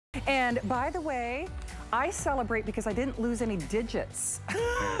And by the way, I celebrate because I didn't lose any digits.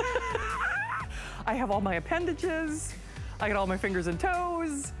 I have all my appendages. I got all my fingers and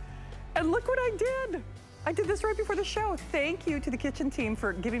toes. And look what I did. I did this right before the show. Thank you to the kitchen team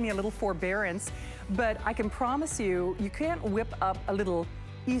for giving me a little forbearance. But I can promise you, you can't whip up a little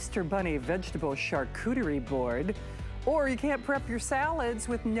Easter Bunny vegetable charcuterie board, or you can't prep your salads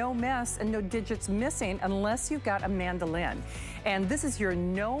with no mess and no digits missing unless you've got a mandolin. And this is your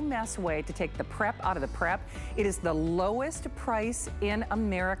no mess way to take the prep out of the prep. It is the lowest price in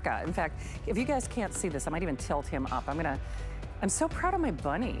America. In fact, if you guys can't see this, I might even tilt him up. I'm so proud of my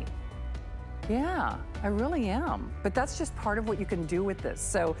bunny. Yeah, I really am. But that's just part of what you can do with this.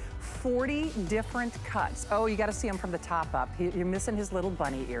 So 40 different cuts. Oh, you gotta see him from the top up. You're missing his little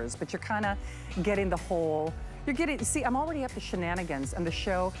bunny ears, but you're kinda getting the whole, see, I'm already up to shenanigans and the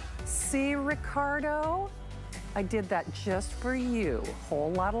show. See, Ricardo? I did that just for you.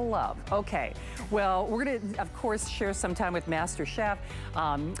 Whole lot of love. Okay, well, we're gonna, of course, share some time with Master Chef.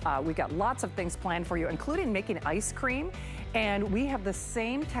 We've got lots of things planned for you, including making ice cream. And we have the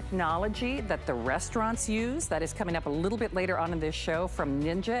same technology that the restaurants use. That is coming up a little bit later on in this show from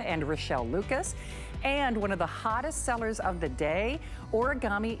Ninja and Rochelle Lucas. And one of the hottest sellers of the day,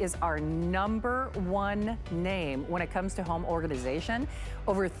 origami is our #1 name when it comes to home organization.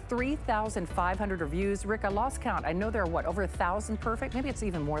 Over 3,500 reviews. Rick, I lost count. I know there are, what, over 1,000 perfect? Maybe it's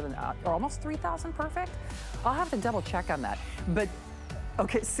even more than, or almost 3,000 perfect? I'll have to double check on that. But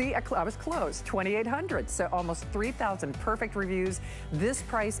okay, see, I was close, 2,800, so almost 3,000 perfect reviews. This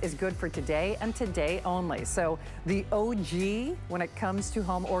price is good for today and today only. So the OG, when it comes to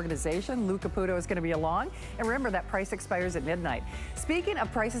home organization, Lou Caputo is gonna be along. And remember, that price expires at midnight. Speaking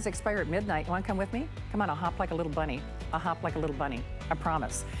of prices expire at midnight, you wanna come with me? Come on, I'll hop like a little bunny. I'll hop like a little bunny, I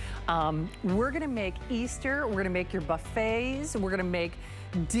promise. We're gonna make Easter, we're gonna make your buffets, we're gonna make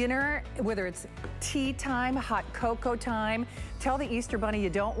dinner, whether it's tea time, hot cocoa time. Tell the Easter Bunny you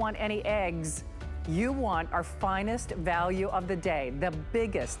don't want any eggs. You want our finest value of the day, the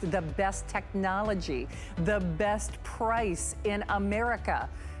biggest, the best technology, the best price in America.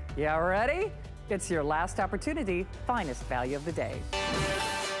 You ready? It's your last opportunity, finest value of the day.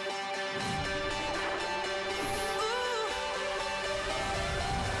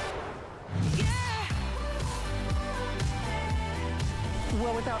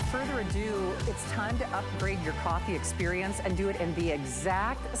 Well, without further ado, it's time to upgrade your coffee experience and do it in the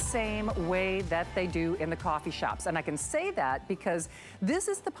exact same way that they do in the coffee shops. And I can say that because this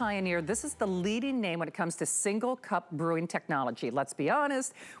is the pioneer, this is the leading name when it comes to single cup brewing technology. Let's be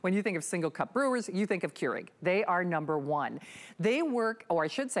honest, when you think of single cup brewers, you think of Keurig. They are #1. They work, or I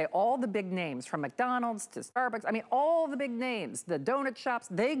should say, all the big names from McDonald's to Starbucks, I mean, all the big names, the donut shops,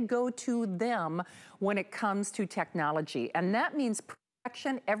 they go to them when it comes to technology. And that means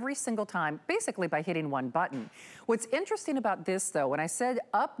every single time, basically by hitting one button. What's interesting about this though, when I said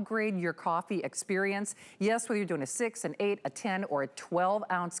upgrade your coffee experience, yes, whether you're doing a 6, an 8, a 10, or a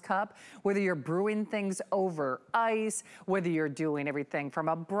 12-ounce cup, whether you're brewing things over ice, whether you're doing everything from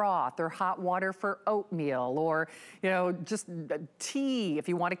a broth or hot water for oatmeal, or, you know, just tea if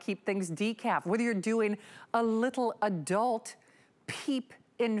you want to keep things decaf, whether you're doing a little adult peep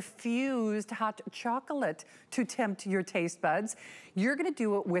infused hot chocolate to tempt your taste buds, you're gonna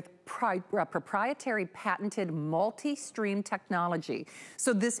do it with proprietary patented multi-stream technology.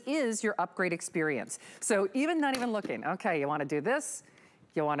 So this is your upgrade experience. So even not even looking, okay, you wanna do this,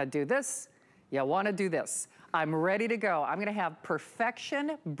 you wanna do this, you wanna do this. I'm ready to go. I'm gonna have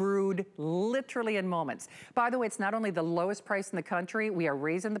perfection brewed literally in moments. By the way, it's not only the lowest price in the country, we are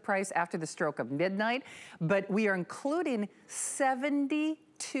raising the price after the stroke of midnight, but we are including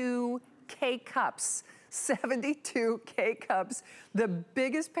 72 K-Cups. 72 K-Cups, the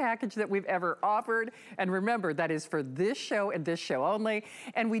biggest package that we've ever offered. And remember, that is for this show and this show only.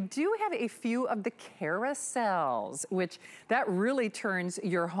 And we do have a few of the carousels, which that really turns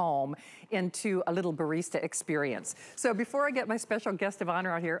your home into a little barista experience. So before I get my special guest of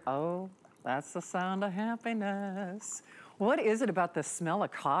honor out here, oh, that's the sound of happiness. What is it about the smell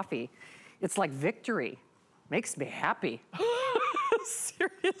of coffee? It's like victory. Makes me happy.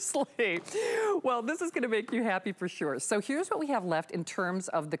 Seriously. Well, this is gonna make you happy for sure. So here's what we have left in terms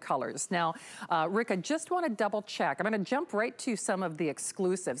of the colors. Now, Rick, I just wanna double check. I'm gonna jump right to some of the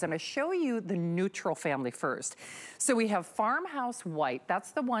exclusives. I'm gonna show you the neutral family first. So we have Farmhouse White,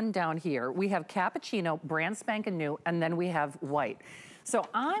 that's the one down here. We have Cappuccino, brand spanking new, and then we have White. So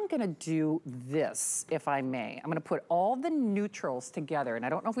I'm gonna do this, if I may. I'm gonna put all the neutrals together, and I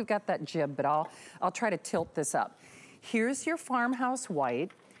don't know if we've got that jib, but I'll try to tilt this up. Here's your Farmhouse White,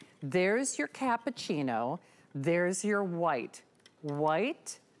 there's your Cappuccino, there's your White.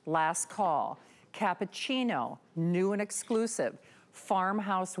 White, last call. Cappuccino, new and exclusive.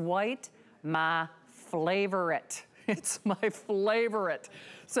 Farmhouse white, my favorite. It's my favorite.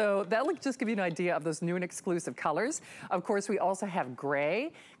 So that'll just give you an idea of those new and exclusive colors. Of course, we also have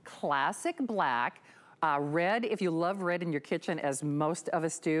gray, classic black, red, if you love red in your kitchen, as most of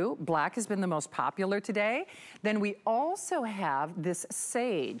us do. Black has been the most popular today. Then we also have this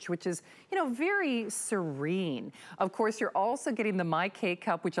sage, which is, you know, very serene. Of course, you're also getting the My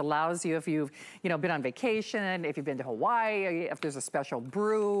K-Cup, which allows you, if you've, you know, been on vacation, if you've been to Hawaii, if there's a special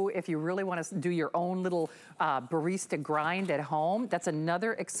brew, if you really want to do your own little barista grind at home, that's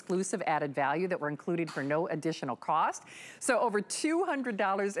another exclusive added value that we're including for no additional cost. So over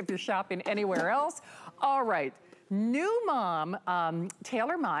 $200 if you're shopping anywhere else. All right, new mom,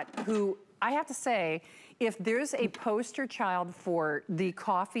 Taylor Mott, who I have to say, if there's a poster child for the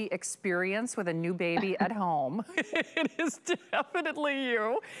coffee experience with a new baby at home, it is definitely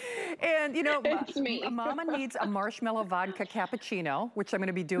you. And you know, it's me. Mama needs a marshmallow vodka cappuccino, which I'm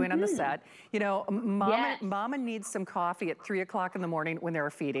gonna be doing on the set. You know, Mama needs some coffee at 3 o'clock in the morning when there are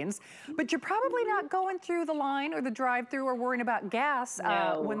feedings. But you're probably not going through the line or the drive-through or worrying about gas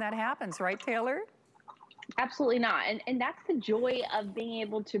when that happens, right, Taylor? Absolutely not. And that's the joy of being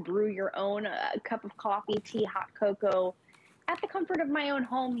able to brew your own cup of coffee, tea, hot cocoa at the comfort of my own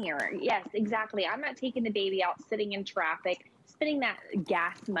home here. Yes, exactly. I'm not taking the baby out, sitting in traffic, spending that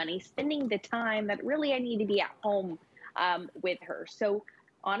gas money, spending the time that really I need to be at home with her. So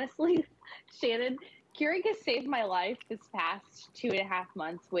honestly, Shannon, Keurig has saved my life this past 2.5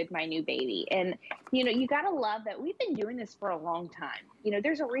 months with my new baby. And, you know, you got to love that we've been doing this for a long time. You know,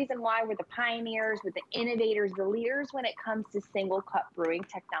 there's a reason why we're the pioneers, we're the innovators, the leaders when it comes to single cup brewing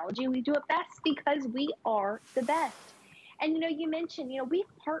technology. We do it best because we are the best. And, you know, you mentioned, you know, we've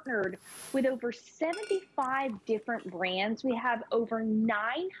partnered with over 75 different brands. We have over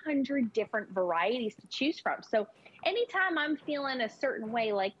 900 different varieties to choose from. So anytime I'm feeling a certain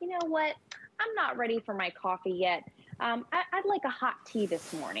way, like, you know what, I'm not ready for my coffee yet. I'd like a hot tea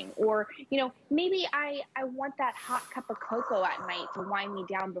this morning. Or, you know, maybe I want that hot cup of cocoa at night to wind me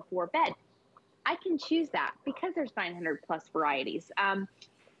down before bed. I can choose that because there's 900 plus varieties.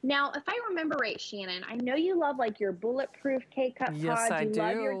 Now, if I remember right, Shannon, I know you love like your bulletproof K-Cup pods. Yes, I do.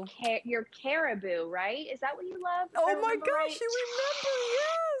 Love your caribou, right? Is that what you love? Oh my gosh, you remember,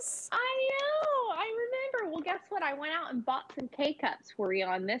 yes. I know, I remember. Well, guess what? I went out and bought some K-Cups for you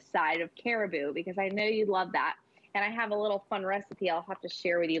on this side of caribou because I know you love that. And I have a little fun recipe I'll have to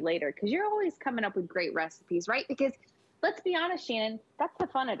share with you later because you're always coming up with great recipes, right? Because let's be honest, Shannon, that's the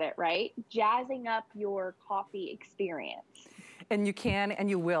fun of it, right? Jazzing up your coffee experience. And you can and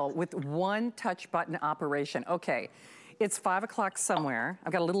you will with one touch button operation. Okay, it's 5 o'clock somewhere.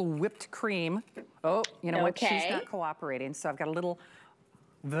 I've got a little whipped cream. Oh, you know what? She's not cooperating. So I've got a little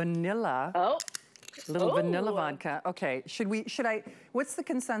vanilla. Vanilla vodka. Okay, should I, what's the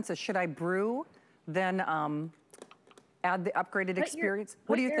consensus? Should I brew, then add the upgraded experience?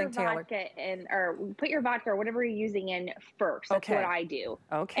 What do you think, Taylor? Or put your vodka or whatever you're using in first. That's what I do.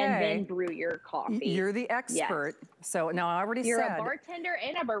 Okay. And then brew your coffee. You're the expert. Yes. So now I already said. You're a bartender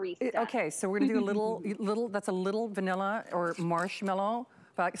and a barista. Okay, so we're gonna do a little, that's a little vanilla or marshmallow.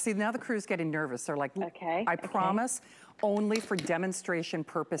 See, now the crew's getting nervous. They're like, I promise, only for demonstration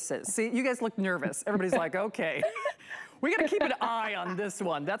purposes. See, you guys look nervous. Everybody's like, okay. We got to keep an eye on this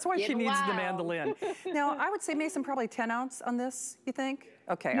one. That's why she needs the mandolin. Now, I would say, Mason, probably 10 ounce on this, you think?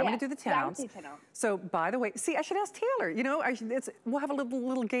 Okay, I'm going to do the 10 ounce. 10 ounce. So, by the way, see, I should ask Taylor. You know, we'll have a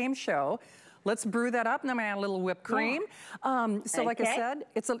little game show. Let's brew that up, and I'm gonna add a little whipped cream. So like I said,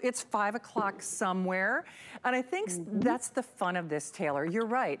 it's 5 o'clock somewhere. And I think that's the fun of this, Taylor. You're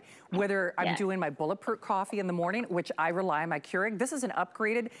right. Whether I'm doing my bulletproof coffee in the morning, which I rely on my Keurig, this is an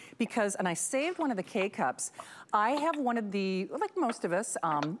upgraded because, and I saved one of the K-Cups. I have one of the, like most of us,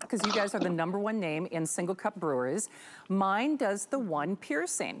 because you guys are the #1 name in single cup brewers. Mine does the one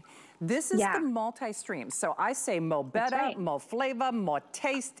piercing. This is the multi-stream. So I say mo better, mo flavor, more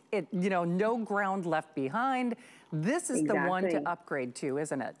taste, you know, no ground left behind. This is the one to upgrade to,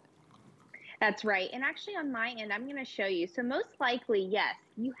 isn't it? That's right. And actually on my end, I'm going to show you. So most likely, yes,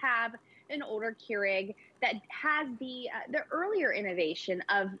 you have an older Keurig that has the earlier innovation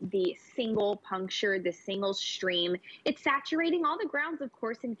of the single puncture, the single stream. It's saturating all the grounds, of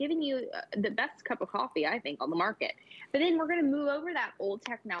course, and giving you the best cup of coffee, I think, on the market. But then we're going to move over that old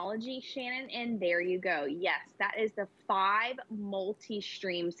technology, Shannon, and there you go. Yes, that is the 5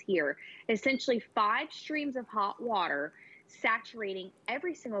 multi-streams here. Essentially 5 streams of hot water saturating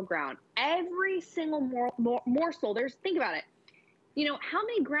every single ground, every single morsel. Think about it. You know, how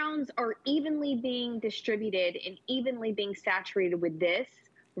many grounds are evenly being distributed and evenly being saturated with this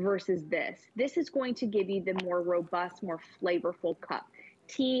versus this. This is going to give you the more robust, more flavorful cup.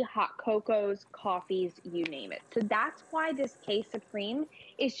 Tea, hot cocos, coffees, you name it. So that's why this K-Supreme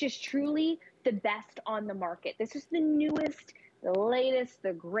is just truly the best on the market. This is the newest, the latest,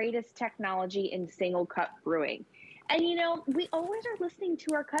 the greatest technology in single cup brewing. And you know, we always are listening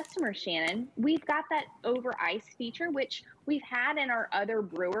to our customers, Shannon. We've got that over ice feature, which we've had in our other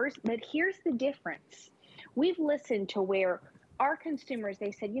brewers, but here's the difference. We've listened to where our consumers,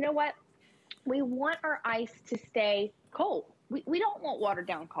 they said, you know what? We want our ice to stay cold. We don't want watered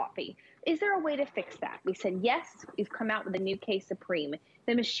down coffee. Is there a way to fix that? We said, yes, we've come out with a new K-Supreme.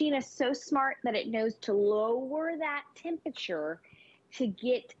 The machine is so smart that it knows to lower that temperature to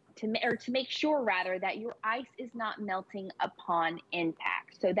get to make sure rather that your ice is not melting upon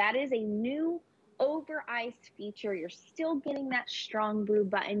impact. So that is a new over iced feature. You're still getting that strong brew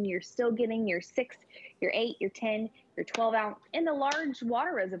button. You're still getting your 6, your 8, your 10, your 12 ounce in the large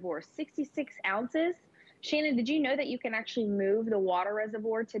water reservoir, 66 ounces. Shannon, did you know that you can actually move the water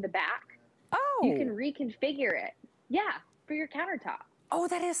reservoir to the back? Oh. You can reconfigure it. Yeah, for your countertop. Oh,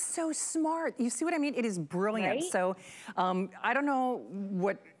 that is so smart. You see what I mean? It is brilliant. Right? So I don't know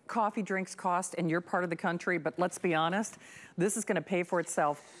what coffee drinks cost in your part of the country, but let's be honest, this is gonna pay for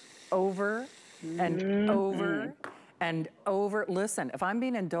itself over and over and over. Listen, if I'm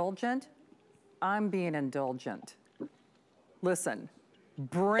being indulgent, I'm being indulgent. Listen,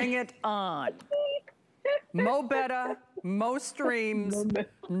 bring it on. Mo better, mo streams,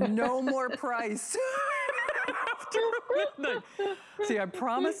 no more price. After midnight. See, I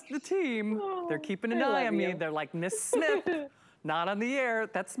promised the team, they're keeping an eye on me. They're like, Miss Smith, not on the air.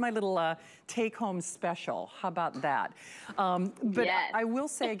 That's my little take-home special. How about that? But yes. I will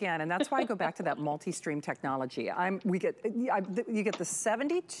say again, and that's why I go back to that multi-stream technology. You get the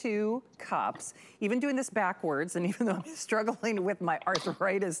 72 cups, even doing this backwards, and even though I'm struggling with my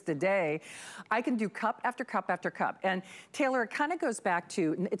arthritis today, I can do cup after cup after cup. And Taylor, it kind of goes back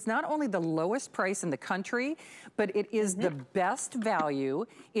to, it's not only the lowest price in the country, but it is the best value.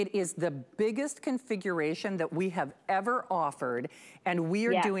 It is the biggest configuration that we have ever offered, and we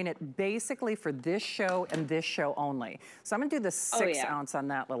are doing it basically for this show and this show only. So I'm gonna do the 6 ounce on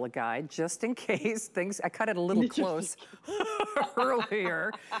that little guy, just in case things, I cut it a little close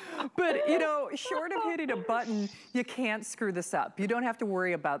earlier. But you know, short of hitting a button, you can't screw this up. You don't have to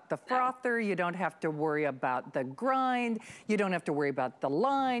worry about the frother, you don't have to worry about the grind, you don't have to worry about the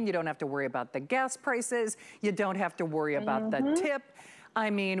line, you don't have to worry about the gas prices, you don't have to worry about the tip.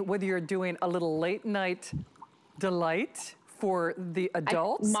 I mean, whether you're doing a little late night delight for the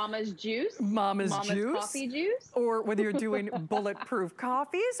adults. Mama's juice. Mama's juice. Coffee juice. Or whether you're doing bulletproof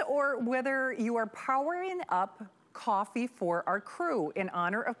coffees, or whether you are powering up coffee for our crew in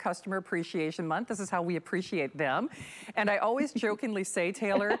honor of Customer Appreciation Month. This is how we appreciate them. And I always jokingly say,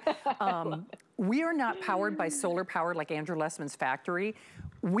 Taylor, we are not powered by solar power like Andrew Lessman's factory.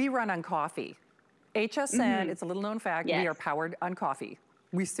 We run on coffee. HSN, it's a little known fact, we are powered on coffee.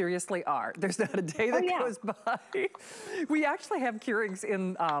 We seriously are. There's not a day that goes by. We actually have Keurigs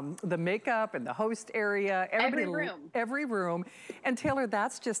in the makeup and the host area. Every room. And Taylor,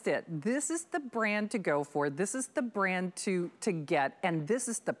 that's just it. This is the brand to go for. This is the brand to get. And this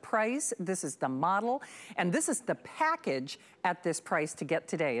is the price, this is the model, and this is the package at this price to get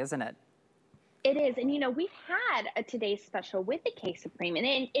today, isn't it? It is. And, you know, we've had a today's special with the K-Supreme,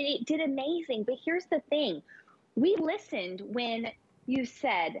 and it did amazing. But here's the thing. We listened when you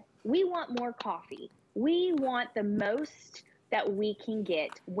said, we want more coffee. We want the most that we can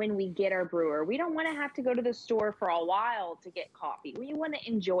get when we get our brewer. We don't want to have to go to the store for a while to get coffee. We want to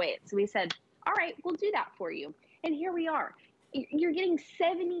enjoy it. So we said, all right, we'll do that for you. And here we are. You're getting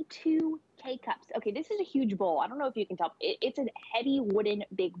 72 K-cups. Okay, this is a huge bowl. I don't know if you can tell. It's a heavy wooden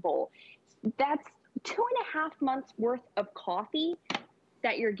big bowl. That's 2.5 months worth of coffee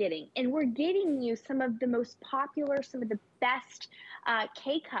that you're getting. And we're getting you some of the most popular, some of the best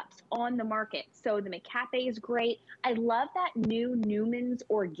K-cups on the market. So the McCafe is great. I love that new Newman's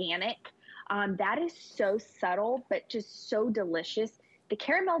Organic. That is so subtle, but just so delicious. The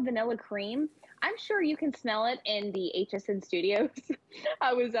caramel vanilla cream, I'm sure you can smell it in the HSN studios.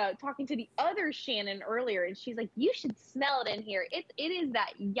 I was talking to the other Shannon earlier, and she's like, you should smell it in here. It is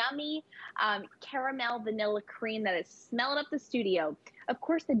that yummy caramel vanilla cream that is smelling up the studio. Of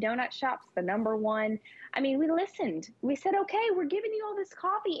course, the donut shop's the #1. I mean, we listened. We said, okay, we're giving you all this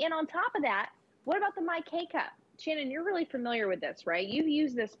coffee. And on top of that, what about the My K-Cup? Shannon, you're really familiar with this, right? You've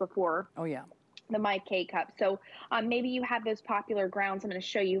used this before. Oh, yeah. the My K-Cup. So maybe you have those popular grounds. I'm going to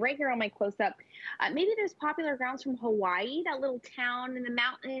show you right here on my close-up. Maybe those popular grounds from Hawaii, that little town in the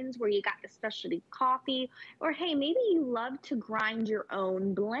mountains where you got the specialty coffee. Or hey, maybe you love to grind your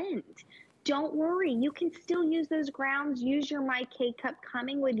own blend. Don't worry, you can still use those grounds. Use your My K-Cup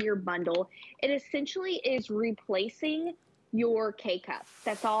coming with your bundle. It essentially is replacing your K-Cup.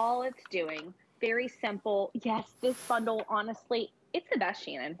 That's all it's doing. Very simple. Yes, this bundle, honestly, it's the best,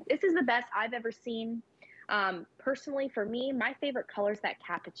 Shannon. This is the best I've ever seen. Personally, for me, my favorite color is that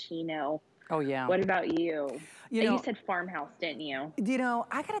cappuccino. Oh, yeah. What about you? You said farmhouse, didn't you? You know,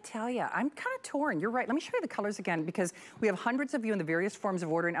 I gotta tell you, I'm kind of torn. You're right. Let me show you the colors again because we have hundreds of you in the various forms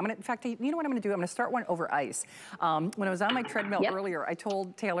of ordering. In fact, you know what I'm gonna do? I'm gonna start one over ice. When I was on my treadmill earlier, I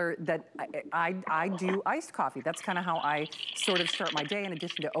told Taylor that I do iced coffee. That's kind of how I sort of start my day in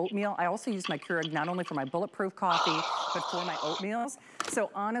addition to oatmeal. I also use my Keurig not only for my bulletproof coffee, but for my oatmeals. So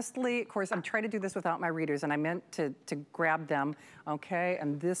honestly, of course, I'm trying to do this without my readers and I meant to grab them, okay?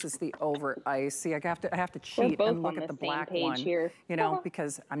 And this is the over ice. See, I have to cheat and look at the black one, here. you know,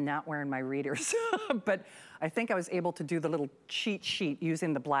 because I'm not wearing my readers. But I think I was able to do the little cheat sheet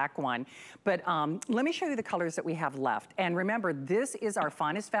using the black one. But let me show you the colors that we have left. And remember, this is our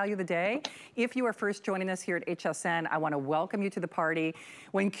finest value of the day. If you are first joining us here at HSN, I want to welcome you to the party.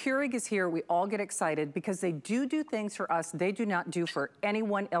 When Keurig is here, we all get excited because they do things for us they do not do for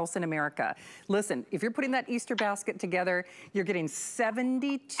anyone else in America. Listen, if you're putting that Easter basket together, you're getting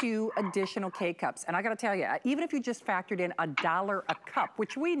 72 additional K-Cups. And I gotta tell you, even if you just factored in $1 a cup,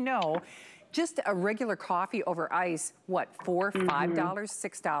 which we know, just a regular coffee over ice, what, $4, $5,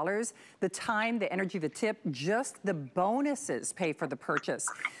 $6? The time, the energy, the tip, just the bonuses pay for the purchase.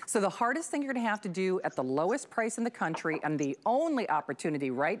 So the hardest thing you're gonna have to do at the lowest price in the country, and the only opportunity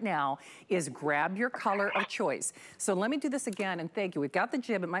right now, is grab your color of choice. So let me do this again, and thank you. We've got the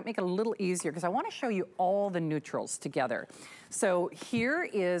jib. It might make it a little easier because I wanna show you all the neutrals together. So here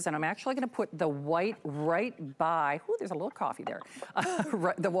is, and I'm actually gonna put the white right by, ooh, there's a little coffee there.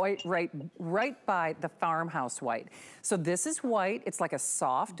 The white right by the farmhouse white. So this is white, it's like a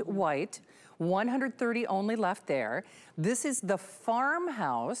soft white, 130 only left there. This is the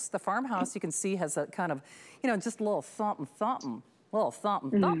farmhouse. The farmhouse, you can see, has a kind of, you know, just a little something,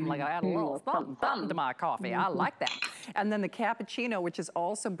 like I add a little something to my coffee. I like that. And then the cappuccino, which is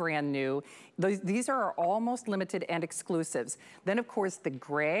also brand new. These are almost limited and exclusives. Then, of course, the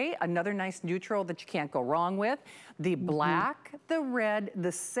gray, another nice neutral that you can't go wrong with. The black, the red,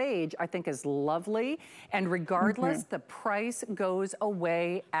 the sage, I think is lovely. And regardless, the price goes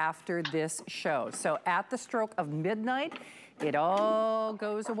away after this show. So at the stroke of midnight, it all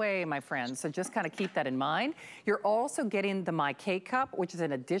goes away, my friends. So just kind of keep that in mind. You're also getting the My K-Cup, which is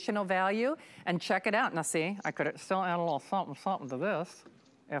an additional value. And check it out. Now see, I could still add a little something to this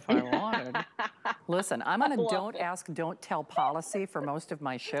if I wanted. Listen, I'm on a don't ask, don't tell policy for most of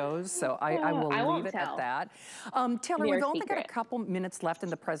my shows, so I will leave it at that. Taylor, we've only got a couple minutes left in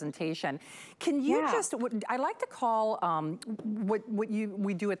the presentation. Can you just, I like to call what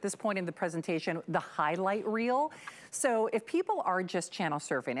we do at this point in the presentation the highlight reel. So if people are just channel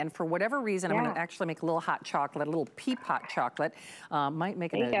surfing, and for whatever reason, I'm gonna actually make a little hot chocolate, a little peep hot chocolate, might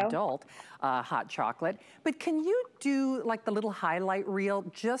make an adult hot chocolate, but can you do like the little highlight reel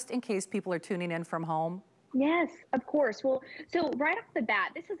just in case people are tuning in from home? Yes, of course. Well, so right off the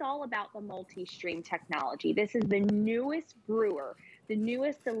bat, this is all about the multi-stream technology. This is the newest brewer, the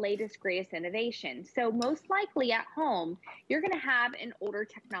newest, the latest, greatest innovation. So most likely at home, you're going to have an older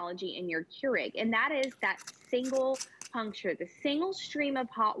technology in your Keurig, and that is that single puncture, the single stream of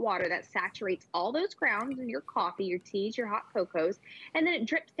hot water that saturates all those grounds in your coffee, your teas, your hot cocos, and then it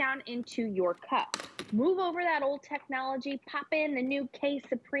drips down into your cup. Move over that old technology, pop in the new K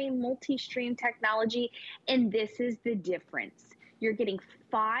Supreme multi-stream technology, and this is the difference. You're getting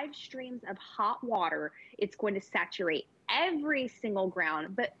 5 streams of hot water. It's going to saturate every single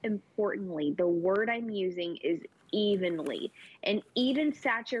ground, but importantly, the word I'm using is evenly. An even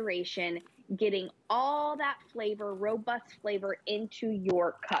saturation, getting all that flavor, robust flavor into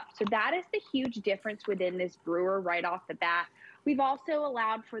your cup. So that is the huge difference within this brewer right off the bat. We've also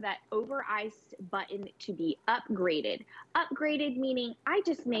allowed for that over iced button to be upgraded. Upgraded meaning I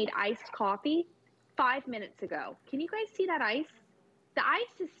just made iced coffee 5 minutes ago. Can you guys see that ice? The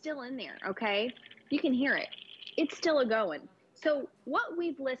ice is still in there, okay? You can hear it. It's still a-going. So what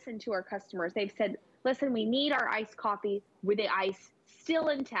we've listened to our customers, they've said, listen, we need our iced coffee with the ice still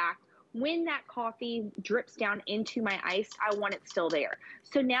intact. When that coffee drips down into my ice, I want it still there.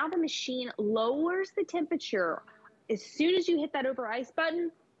 So now the machine lowers the temperature as soon as you hit that over ice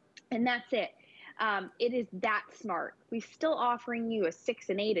button, and that's it. It is that smart. We're still offering you a 6,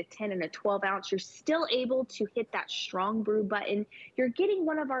 an 8, a 10, and a 12 ounce. You're still able to hit that strong brew button. You're getting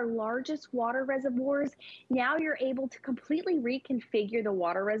one of our largest water reservoirs. Now you're able to completely reconfigure the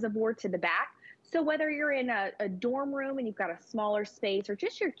water reservoir to the back. So whether you're in a dorm room and you've got a smaller space, or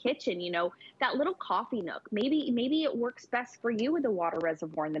just your kitchen, you know, that little coffee nook, maybe it works best for you with a water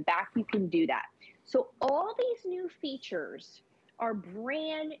reservoir in the back, you can do that. So all these new features are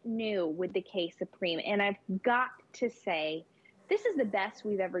brand new with the K Supreme. And I've got to say, this is the best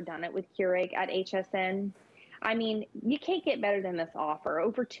we've ever done it with Keurig at HSN. I mean, you can't get better than this offer.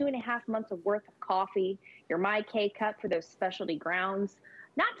 Over 2.5 months of worth of coffee, your My K cup for those specialty grounds,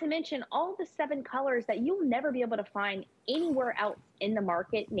 not to mention all the 7 colors that you'll never be able to find anywhere else in the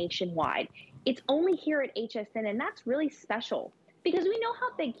market nationwide. It's only here at HSN, and that's really special because we know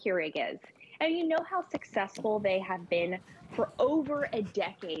how big Keurig is. And you know how successful they have been for over a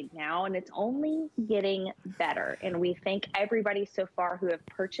decade now, and it's only getting better. And we thank everybody so far who have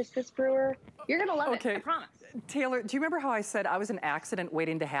purchased this brewer. You're gonna love it, I promise. Taylor, do you remember how I said I was an accident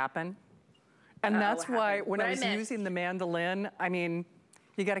waiting to happen? And that's why when I was using the mandolin, I mean,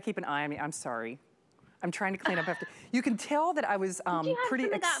 you gotta keep an eye on me, I'm sorry. I'm trying to clean up after. You can tell that I was pretty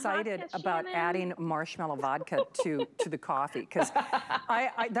excited about adding marshmallow vodka to the coffee, because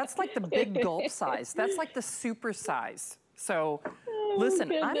that's like the big gulp size. That's like the super size. So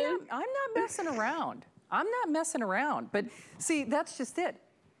listen, I'm not messing around. I'm not messing around. But see, that's just it.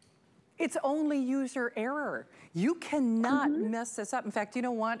 It's only user error. You cannot mess this up. In fact, you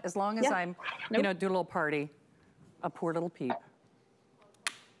know what? As long as I'm, you know, do a little party, a poor little peep.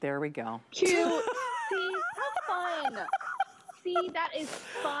 There we go. Cute. See, how fun. See, that is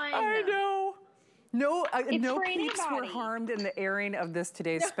fun. I know. No, no peeps were harmed in the airing of this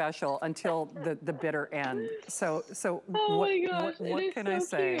today's special until the bitter end. So what can I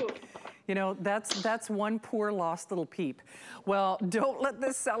say? Cute. You know, that's one poor lost little peep. Well, don't let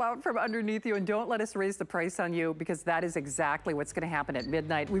this sell out from underneath you, and don't let us raise the price on you, because that is exactly what's going to happen at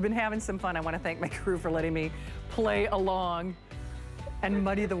midnight. We've been having some fun. I want to thank my crew for letting me play along and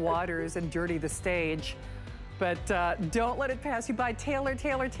muddy the waters and dirty the stage. But don't let it pass you by. Taylor,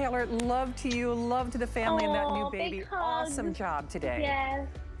 love to you, love to the family and that new baby. Awesome job today. Yes,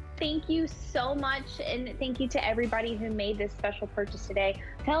 thank you so much. And thank you to everybody who made this special purchase today.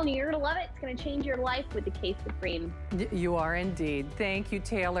 I'm telling you, you're gonna love it. It's gonna change your life with the K Supreme. You are indeed. Thank you,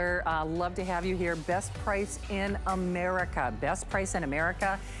 Taylor. Love to have you here. Best price in America. Best price in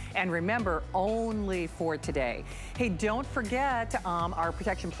America. And remember, only for today. Hey, don't forget, our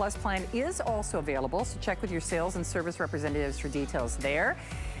Protection Plus plan is also available, so check with your sales and service representatives for details there.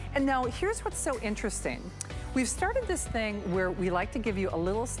 And now, here's what's so interesting. We've started this thing where we like to give you a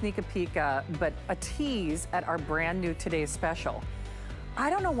little sneak peek, but a tease at our brand new today's special. I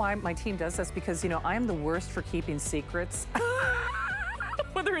don't know why my team does this, because, you know, I am the worst for keeping secrets.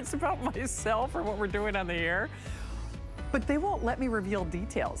 Whether it's about myself or what we're doing on the air. But they won't let me reveal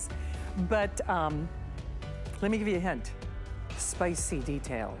details. But let me give you a hint. Spicy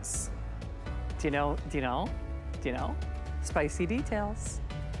details. Do you know? Spicy details.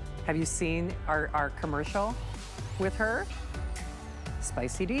 Have you seen our commercial with her?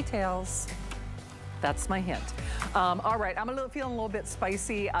 Spicy details. That's my hint. All right, I'm feeling a little bit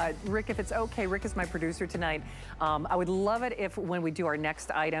spicy. Rick, if it's okay, Rick is my producer tonight. I would love it if when we do our next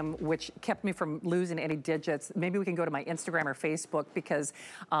item, which kept me from losing any digits, maybe we can go to my Instagram or Facebook, because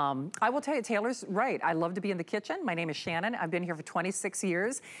I will tell you, Taylor's right. I love to be in the kitchen. My name is Shannon. I've been here for 26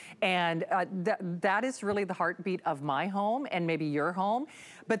 years. And that is really the heartbeat of my home and maybe your home.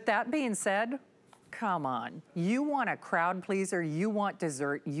 But that being said, come on, you want a crowd pleaser, you want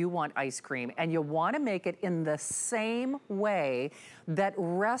dessert, you want ice cream, and you want to make it in the same way that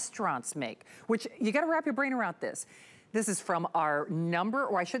restaurants make, which you got to wrap your brain around this. This is from our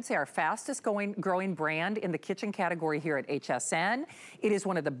our fastest growing brand in the kitchen category here at HSN. It is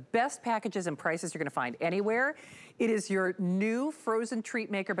one of the best packages and prices you're gonna find anywhere. It is your new frozen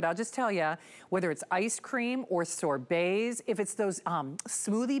treat maker, but I'll just tell you, whether it's ice cream or sorbets, if it's those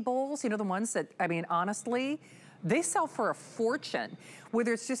smoothie bowls, you know, the ones that, I mean, honestly, they sell for a fortune.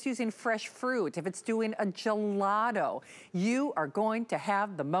 Whether it's just using fresh fruit, if it's doing a gelato, you are going to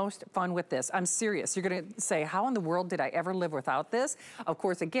have the most fun with this. I'm serious. You're gonna say, how in the world did I ever live without this? Of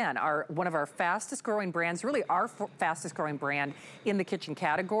course, again, one of our fastest growing brands, really our fastest growing brand in the kitchen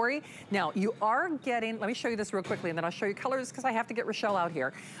category. Now, you are getting, let me show you this real quickly, and then I'll show you colors, because I have to get Rochelle out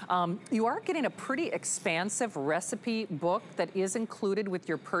here. You are getting a pretty expansive recipe book that is included with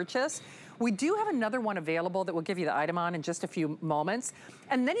your purchase. We do have another one available that will give you the item on in just a few moments.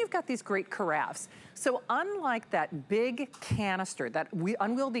 And then you've got these great carafes. So unlike that big canister, that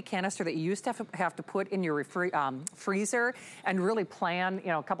unwieldy canister that you used to have to put in your freezer and really plan,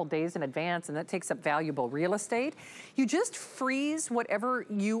 a couple days in advance, and that takes up valuable real estate, you just freeze whatever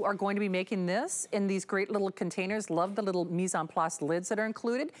you are going to be making this in these great little containers. Love the little mise en place lids that are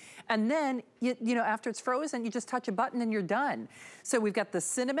included. And then, after it's frozen, you just touch a button and you're done. So we've got the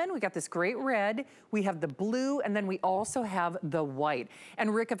cinnamon, we've got this great red, we have the blue, and then we also have the white.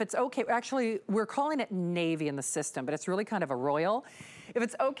 And Rick, if it's okay, actually, we're calling it navy in the system, but it's really kind of a royal. If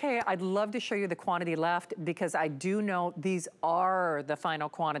it's okay, I'd love to show you the quantity left, because I do know these are the final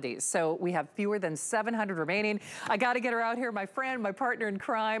quantities. So we have fewer than 700 remaining. I got to get her out here, my friend, my partner in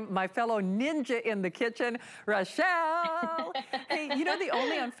crime, my fellow ninja in the kitchen, Rochelle. Hey, the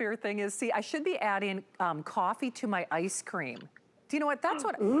only unfair thing is, see, I should be adding coffee to my ice cream. Do you know what? That's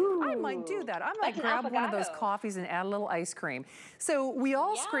what I might do that. I might grab one of those coffees and add a little ice cream. So we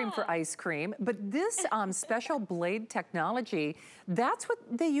all scream for ice cream, but this special blade technology, that's what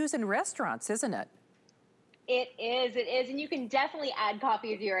they use in restaurants, isn't it? It is. And you can definitely add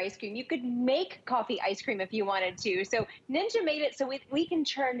coffee to your ice cream. You could make coffee ice cream if you wanted to. So Ninja made it so we can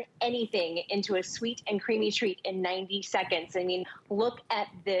turn anything into a sweet and creamy treat in 90 seconds. I mean, look at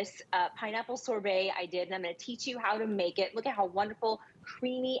this pineapple sorbet I did, and I'm going to teach you how to make it. Look at how wonderful,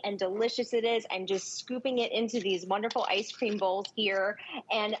 creamy, and delicious it is. I'm just scooping it into these wonderful ice cream bowls here.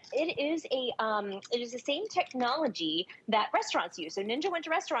 And it is the same technology that restaurants use. So Ninja went to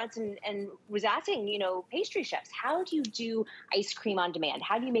restaurants and was asking, pastry chefs, how do you do ice cream on demand?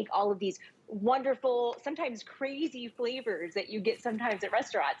 How do you make all of these wonderful, sometimes crazy flavors that you get sometimes at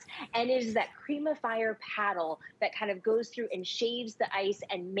restaurants? And it is that creamifier paddle that kind of goes through and shaves the ice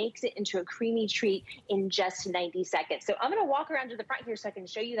and makes it into a creamy treat in just 90 seconds. So I'm going to walk around to the front here so I can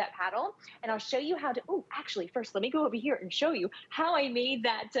show you that paddle, and I'll show you how to, actually first let me go over here and show you how I made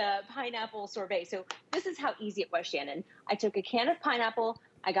that pineapple sorbet. So this is how easy it was, Shannon. I took a can of pineapple,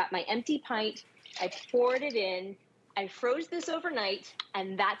 I got my empty pint, I poured it in, I froze this overnight,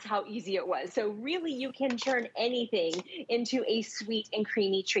 and that's how easy it was. So really, you can turn anything into a sweet and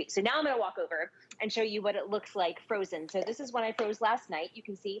creamy treat. So now I'm going to walk over and show you what it looks like frozen. So this is when I froze last night. You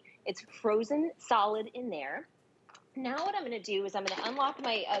can see it's frozen solid in there. Now what I'm going to do is I'm going to unlock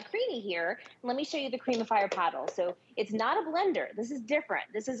my creamy here. Let me show you the creamifier paddle. So it's not a blender. This is different.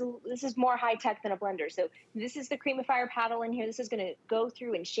 This is more high tech than a blender. So this is the creamifier paddle in here. This is going to go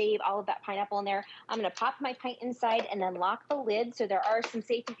through and shave all of that pineapple in there. I'm going to pop my pint inside and then lock the lid. So there are some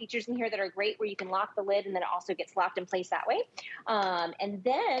safety features in here that are great, where you can lock the lid and then it also gets locked in place that way. And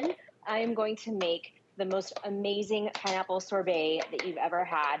then I am going to make the most amazing pineapple sorbet that you've ever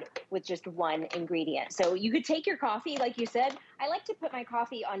had with just one ingredient. So you could take your coffee, like you said. I like to put my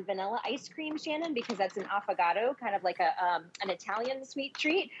coffee on vanilla ice cream, Shannon, because that's an affogato, kind of like an Italian sweet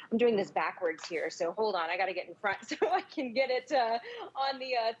treat. I'm doing this backwards here, so hold on. I got to get in front so I can get it on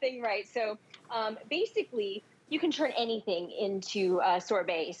the thing right. So basically, you can turn anything into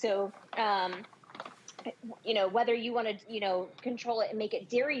sorbet. So whether you want to, control it and make it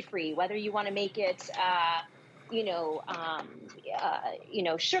dairy-free, whether you want to make it,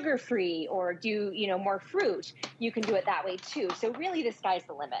 sugar-free, or do, more fruit, you can do it that way too. So really, the sky's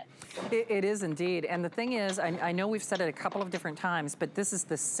the limit. It is indeed. And the thing is, I know we've said it a couple of different times, but this is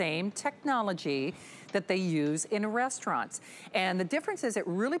the same technology that they use in restaurants. And the difference is it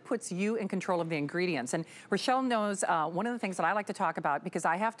really puts you in control of the ingredients. And Rochelle knows one of the things that I like to talk about, because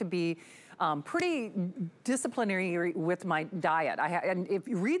I have to be pretty disciplinary with my diet. And if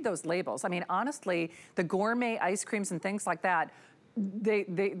you read those labels, I mean, honestly, the gourmet ice creams and things like that, they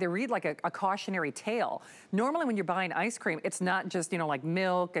read like a cautionary tale. Normally when you're buying ice cream, it's not just, like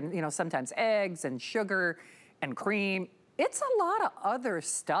milk and, sometimes eggs and sugar and cream. It's a lot of other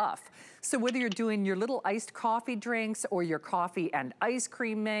stuff. So whether you're doing your little iced coffee drinks or your coffee and ice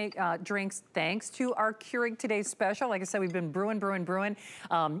cream drinks, thanks to our Keurig Today's Special. Like I said, we've been brewing.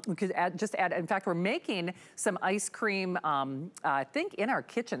 We could just add, in fact, we're making some ice cream, I think, in our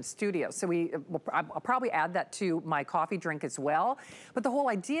kitchen studio. So I'll probably add that to my coffee drink as well. But the whole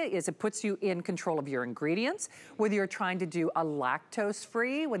idea is it puts you in control of your ingredients, whether you're trying to do a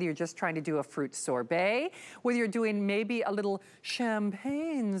lactose-free, whether you're just trying to do a fruit sorbet, whether you're doing maybe a little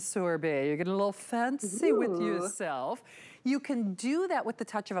champagne sorbet. You're getting a little fancy with yourself. You can do that with the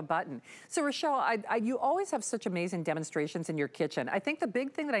touch of a button. So Rochelle, you always have such amazing demonstrations in your kitchen. I think the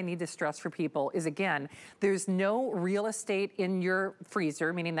big thing that I need to stress for people is, again, there's no real estate in your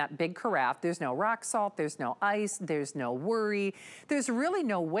freezer, meaning that big carafe. There's no rock salt, there's no ice, there's no worry. There's really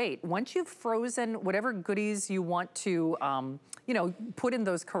no wait. Once you've frozen whatever goodies you want to you know, put in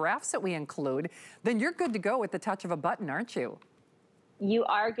those carafes that we include, then you're good to go at the touch of a button, aren't you? You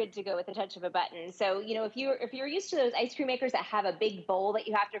are good to go with the touch of a button. So, you know, if you're used to those ice cream makers that have a big bowl that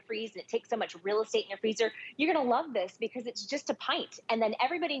you have to freeze and it takes so much real estate in your freezer, you're going to love this because it's just a pint. And then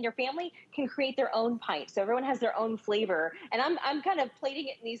everybody in your family can create their own pint. So everyone has their own flavor. And I'm kind of plating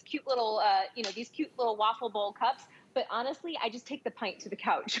it in these cute little, these cute little waffle bowl cups. But honestly, I just take the pint to the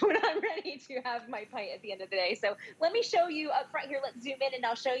couch when I'm ready to have my pint at the end of the day. So let me show you up front here. Let's zoom in and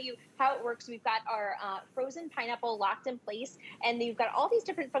I'll show you how it works. We've got our frozen pineapple locked in place, and you've got all these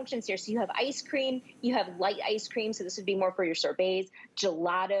different functions here. So you have ice cream, you have light ice cream. So this would be more for your sorbets,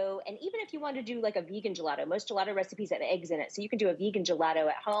 gelato, and even if you want to do like a vegan gelato, most gelato recipes have eggs in it. So you can do a vegan gelato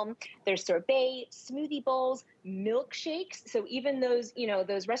at home. There's sorbet, smoothie bowls, milkshakes. So even those, you know,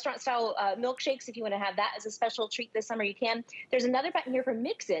 those restaurant style milkshakes, if you want to have that as a special treat this summer, you can. There's another button here for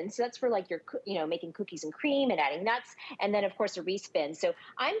mix-in. So that's for like your, you know, making cookies and cream and adding nuts. And then of course a respin. So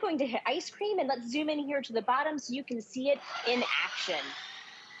I'm going to hit ice cream, and let's zoom in here to the bottom so you can see it in action.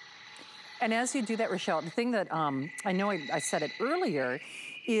 And as you do that, Rochelle, the thing that I know I said it earlier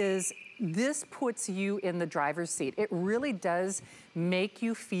is this puts you in the driver's seat. It really does make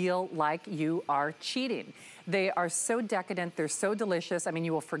you feel like you are cheating. They are so decadent, they're so delicious. I mean,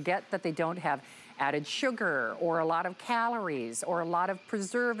 you will forget that they don't have added sugar or a lot of calories or a lot of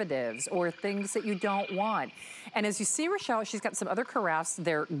preservatives or things that you don't want. And as you see Rochelle, she's got some other carafes,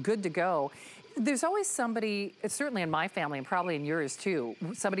 they're good to go. There's always somebody, certainly in my family and probably in yours too,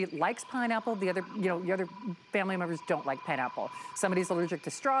 somebody likes pineapple, the other, you know, the other family members don't like pineapple. Somebody's allergic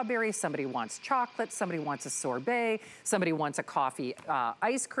to strawberries, somebody wants chocolate, somebody wants a sorbet, somebody wants a coffee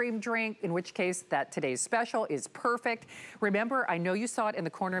ice cream drink, in which case that today's special is perfect. Remember, I know you saw it in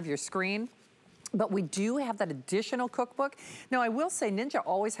the corner of your screen, but we do have that additional cookbook. Now, I will say Ninja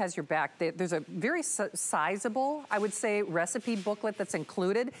always has your back. There's a very sizable, I would say, recipe booklet that's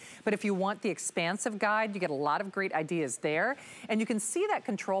included. But if you want the expansive guide, you get a lot of great ideas there. And you can see that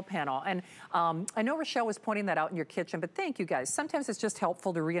control panel. And I know Rochelle was pointing that out in your kitchen, but thank you guys. Sometimes it's just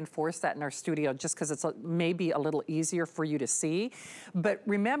helpful to reinforce that in our studio just because it's maybe a little easier for you to see. But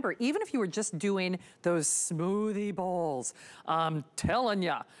remember, even if you were just doing those smoothie bowls, I'm telling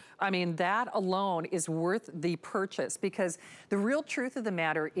ya, I mean, that alone is worth the purchase, because the real truth of the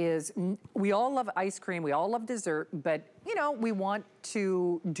matter is we all love ice cream, we all love dessert, but you know, we want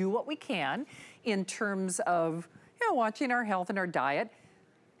to do what we can in terms of, you know, watching our health and our diet.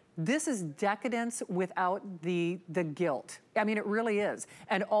 This is decadence without the guilt. I mean, it really is.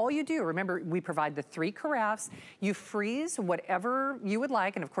 And all you do, remember, we provide the 3 carafes. You freeze whatever you would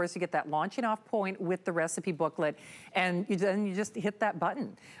like. And of course, you get that launching off point with the recipe booklet. And then you just hit that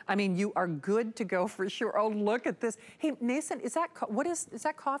button. I mean, you are good to go for sure. Oh, look at this. Hey, Mason, is that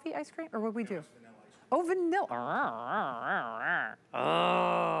coffee ice cream or what do we do? Oh, vanilla.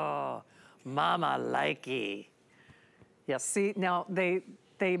 Oh, mama likey. Yeah, see, now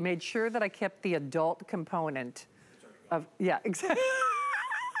they made sure that I kept the adult component of, yeah, exactly.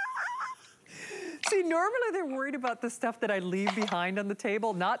 See, normally they're worried about the stuff that I leave behind on the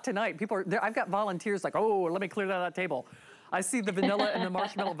table. Not tonight. People are, I've got volunteers like, oh, let me clear that table. I see the vanilla and the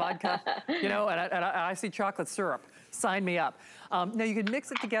marshmallow vodka, you know, and I see chocolate syrup. Sign me up. Now you can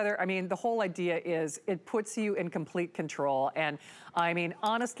mix it together. I mean, the whole idea is it puts you in complete control. And I mean,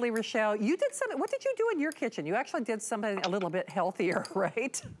 honestly, Rochelle, you did something, what did you do in your kitchen? You actually did something a little bit healthier,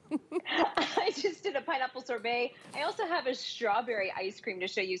 right? I just did a pineapple sorbet. I also have a strawberry ice cream to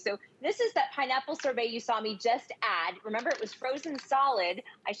show you. So this is that pineapple sorbet you saw me just add. Remember, it was frozen solid.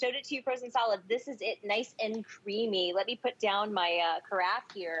 I showed it to you frozen solid. This is it, nice and creamy. Let me put down my carafe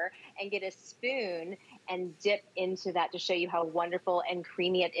here and get a spoon and dip into that to show you how wonderful and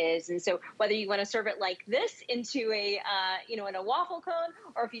creamy it is. And so whether you want to serve it like this into a, in a waffle cone,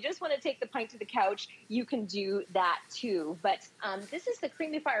 or if you just want to take the pint to the couch, you can do that too. But this is the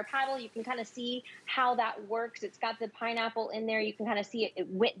creamy fire paddle. You can kind of see how that works. It's got the pineapple in there. You can kind of see it. It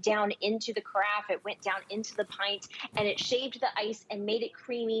went down into the carafe. It went down into the pint, and it shaved the ice and made it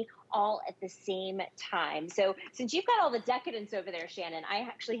creamy all at the same time. So since you've got all the decadence over there, Shannon, I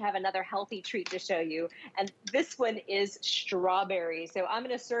actually have another healthy treat to show you. And this one is strawberry. So I'm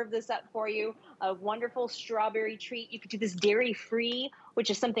going to serve this up for you, a wonderful strawberry treat. You could do this dairy-free, which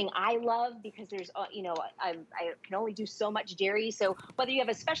is something I love because there's, I can only do so much dairy. So whether you have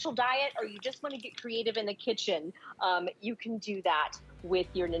a special diet or you just want to get creative in the kitchen, you can do that with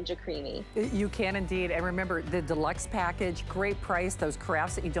your Ninja Creamy. You can indeed. And remember, the deluxe package, great price, those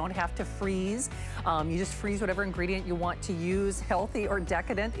carafes that you don't have to freeze. You just freeze whatever ingredient you want to use, healthy or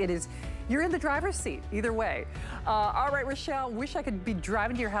decadent. It is you're in the driver's seat, either way. All right, Rochelle, wish I could be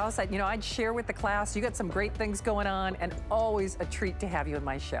driving to your house. I'd share with the class. You got some great things going on, and always a treat to have you in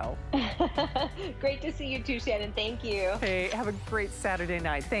my show. Great to see you too, Shannon. Thank you. Hey, have a great Saturday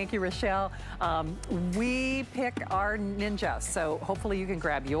night. Thank you, Rochelle. We pick our ninja, so hopefully you can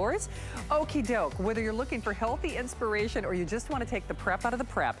grab yours. Okie doke, whether you're looking for healthy inspiration or you just want to take the prep out of the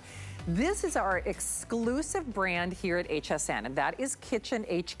prep, this is our exclusive brand here at HSN, and that is Kitchen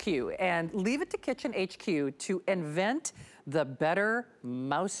HQ. And leave it to Kitchen HQ to invent the better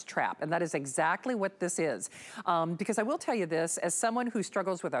mousetrap, and that is exactly what this is. Because I will tell you this, as someone who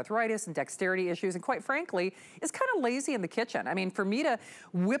struggles with arthritis and dexterity issues, and quite frankly, is kind of lazy in the kitchen. I mean, for me to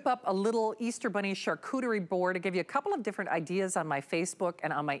whip up a little Easter Bunny charcuterie board, to give you a couple of different ideas on my Facebook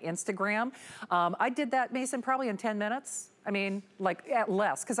and on my Instagram, I did that, Mason, probably in 10 minutes. I mean, like at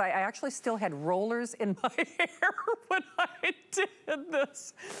less, because I actually still had rollers in my hair when I did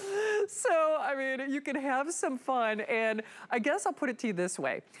this. So, I mean, you can have some fun, and I guess I'll put it to you this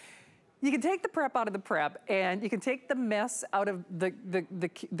way. You can take the prep out of the prep, and you can take the mess out of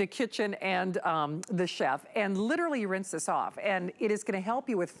the kitchen and the chef, and literally rinse this off. And it is gonna help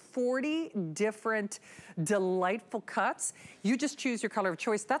you with 40 different delightful cuts. You just choose your color of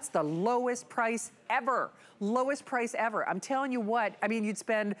choice. That's the lowest price ever. Lowest price ever. I'm telling you what, I mean, you'd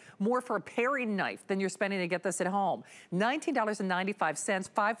spend more for a paring knife than you're spending to get this at home. $19.95,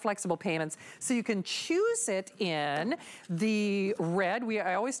 5 flexible payments. So you can choose it in the red.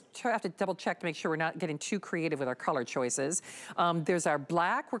 I always have to double check to make sure we're not getting too creative with our color choices. There's our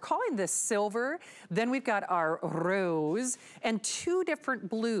black, we're calling this silver. Then we've got our rose and 2 different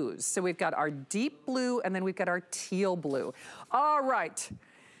blues. So we've got our deep blue and then we've got our teal blue. All right,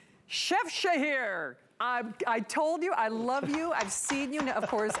 Chef Shahir. I told you, I love you. I've seen you, of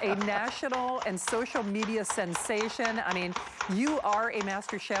course, a national and social media sensation. I mean, you are a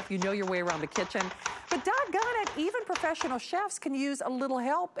master chef. You know your way around the kitchen. But doggone it, even professional chefs can use a little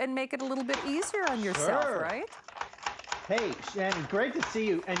help and make it a little bit easier on yourself, right? Hey, Shannon, great to see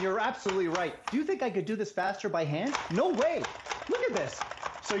you. And you're absolutely right. Do you think I could do this faster by hand? No way. Look at this.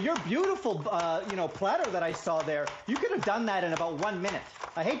 So your beautiful, platter that I saw there, you could have done that in about 1 minute.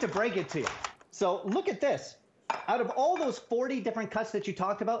 I hate to break it to you. So look at this. Out of all those 40 different cuts that you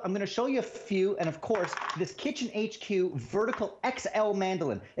talked about, I'm going to show you a few. And of course, this Kitchen HQ vertical XL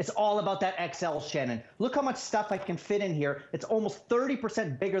mandolin. It's all about that XL, Shannon. Look how much stuff I can fit in here. It's almost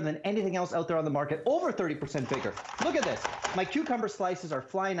 30% bigger than anything else out there on the market. Over 30% bigger. Look at this. My cucumber slices are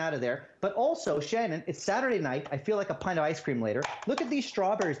flying out of there. But also, Shannon, it's Saturday night. I feel like a pint of ice cream later. Look at these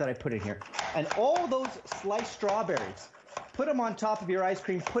strawberries that I put in here. And all those sliced strawberries, put them on top of your ice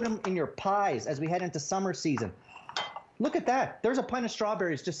cream, put them in your pies as we head into summer season. Look at that. There's a pint of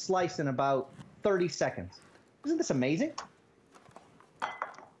strawberries just sliced in about 30 seconds. Isn't this amazing?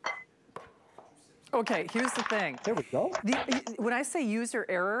 Okay, here's the thing. There we go. When I say user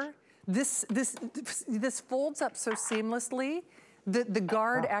error, this folds up so seamlessly, the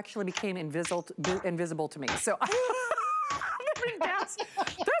guard actually became invisible to me. So I mean, that's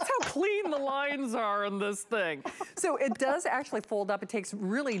how clean the lines are in this thing. So it does actually fold up. It takes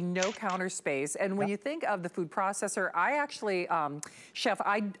really no counter space. And when you think of the food processor, I actually, Chef,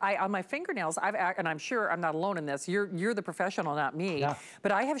 I on my fingernails, and I'm sure I'm not alone in this. You're the professional, not me. Yeah.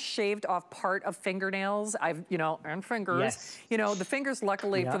 But I have shaved off part of fingernails. And fingers. Yes. The fingers,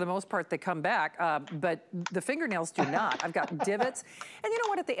 luckily, for the most part, they come back. But the fingernails do not. I've got divots. And you know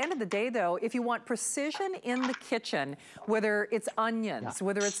what? At the end of the day, though, if you want precision in the kitchen, whether it's onions,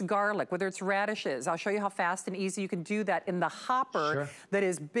 whether it's garlic, whether it's radishes, I'll show you how fast and easy you can do that in the hopper that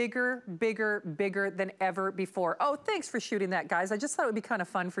is bigger, bigger, bigger than ever before. Oh, thanks for shooting that, guys. I just thought it would be kind of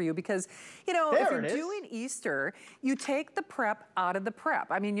fun for you because, if you're doing Easter, you take the prep out of the prep.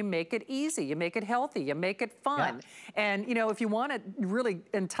 I mean, you make it easy, you make it healthy, you make it fun. And, if you want to really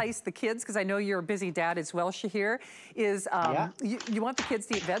entice the kids, because I know you're a busy dad as well, Shahir, is you want the kids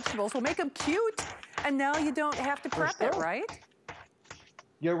to eat vegetables, well, make them cute. And now you don't have to prep it, right?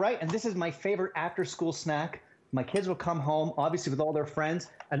 You're right, and this is my favorite after-school snack. My kids will come home, obviously with all their friends,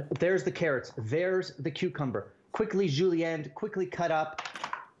 and there's the carrots, there's the cucumber. Quickly julienned, quickly cut up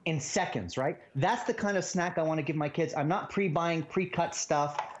in seconds, right? That's the kind of snack I want to give my kids. I'm not pre-buying pre-cut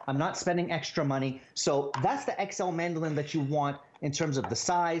stuff. I'm not spending extra money. So that's the XL mandolin that you want in terms of the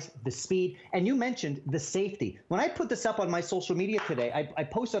size, the speed, and you mentioned the safety. When I put this up on my social media today, I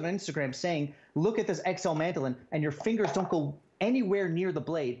posted on Instagram saying, look at this XL mandolin, and your fingers don't go anywhere near the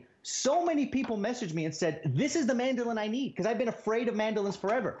blade. So many people messaged me and said, this is the mandolin I need, because I've been afraid of mandolins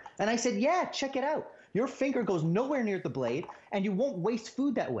forever. And I said, yeah, check it out. Your finger goes nowhere near the blade, and you won't waste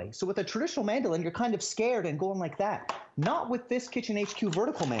food that way. So with a traditional mandolin, you're kind of scared and going like that. Not with this Kitchen HQ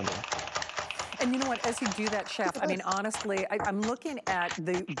vertical mandolin. And you know what, as you do that, Chef, I mean, honestly, I'm looking at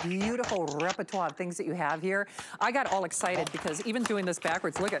the beautiful repertoire of things that you have here. I got all excited because even doing this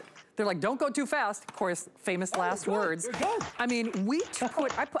backwards, look at, they're like, don't go too fast. Of course, famous last words. I mean,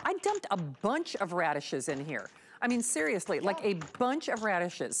 I dumped a bunch of radishes in here. I mean, seriously, like a bunch of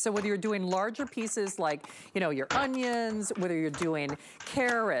radishes. So whether you're doing larger pieces like, you know, your onions, whether you're doing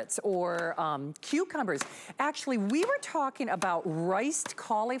carrots or cucumbers. Actually, we were talking about riced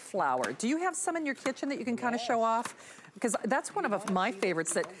cauliflower. Do you have some in your kitchen that you can kind of show off? Because that's one of my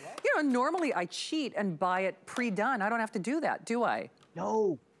favorites that, you know, normally I cheat and buy it pre-done. I don't have to do that, do I?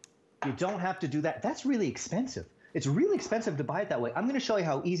 No, you don't have to do that. That's really expensive. It's really expensive to buy it that way. I'm going to show you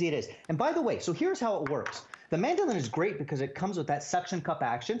how easy it is. And by the way, so here's how it works. The mandolin is great because it comes with that suction cup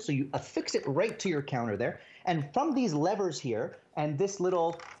action. So you affix it right to your counter there. And from these levers here and this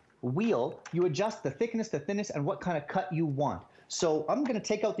little wheel, you adjust the thickness, the thinness, and what kind of cut you want. So I'm going to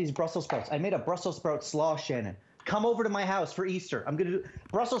take out these Brussels sprouts. I made a Brussels sprout slaw, Shannon. Come over to my house for Easter. I'm going to do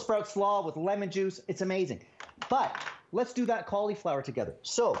Brussels sprout slaw with lemon juice. It's amazing. But let's do that cauliflower together.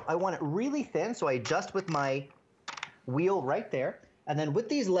 So I want it really thin, so I adjust with my wheel right there. And then with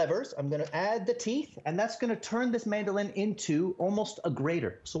these levers, I'm going to add the teeth, and that's going to turn this mandolin into almost a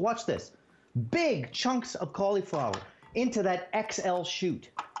grater. So watch this. Big chunks of cauliflower into that XL shoot.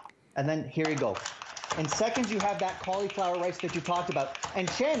 And then here you go. In seconds, you have that cauliflower rice that you talked about. And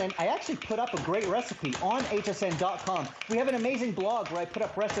Shannon, I actually put up a great recipe on hsn.com. We have an amazing blog where I put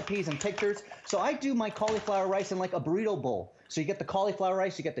up recipes and pictures. So I do my cauliflower rice in like a burrito bowl. So you get the cauliflower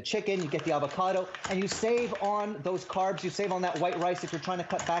rice, you get the chicken, you get the avocado, and you save on those carbs. You save on that white rice if you're trying to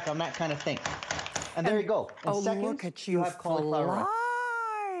cut back on that kind of thing. And there you go. In seconds, look at you have cauliflower rice.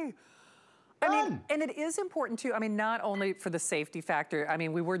 I mean, and it is important too, I mean, not only for the safety factor, I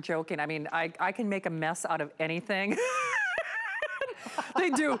mean, we were joking, I mean, I can make a mess out of anything. They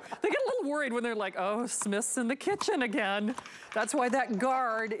do. They get a little worried when they're like, oh, Smith's in the kitchen again. That's why that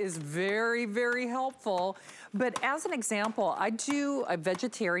guard is very, very helpful. But as an example, I do a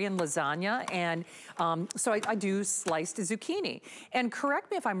vegetarian lasagna, and so I do sliced zucchini. And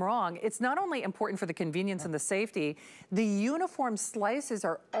correct me if I'm wrong, it's not only important for the convenience and the safety, the uniform slices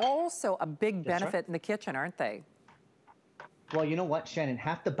are also a big benefit in the kitchen, aren't they? Well, you know what, Shannon?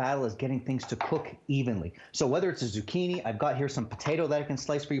 Half the battle is getting things to cook evenly. So whether it's a zucchini, I've got here some potato that I can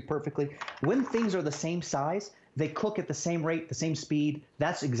slice for you perfectly. When things are the same size, they cook at the same rate, the same speed.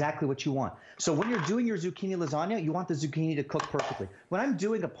 That's exactly what you want. So when you're doing your zucchini lasagna, you want the zucchini to cook perfectly. When I'm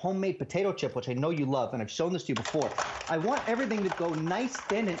doing a homemade potato chip, which I know you love, and I've shown this to you before, I want everything to go nice,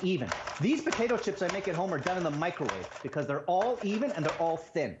 thin, and even. These potato chips I make at home are done in the microwave because they're all even and they're all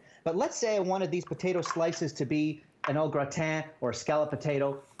thin. But let's say I wanted these potato slices to be an au gratin or a scallop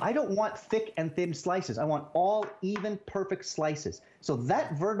potato. I don't want thick and thin slices. I want all even, perfect slices. So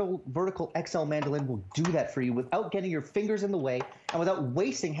that vertical XL mandolin will do that for you without getting your fingers in the way and without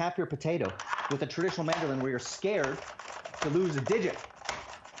wasting half your potato with a traditional mandolin where you're scared to lose a digit.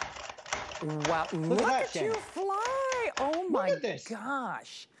 Wow, look at you fly. Oh my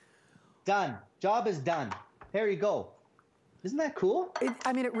gosh. Done. Job is done. There you go. Isn't that cool?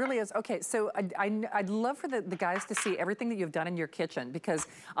 I mean, it really is. Okay, so I'd love for the guys to see everything that you've done in your kitchen because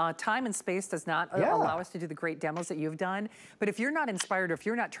time and space does not allow us to do the great demos that you've done. But if you're not inspired or if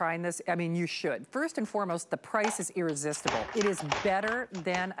you're not trying this, I mean, you should. First and foremost, the price is irresistible. It is better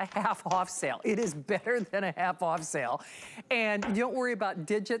than a half-off sale. It is better than a half-off sale. And you don't worry about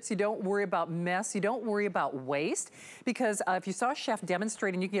digits. You don't worry about mess. You don't worry about waste because if you saw a chef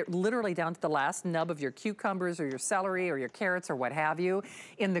demonstrating, you can get literally down to the last nub of your cucumbers or your celery or your carrots or what have you,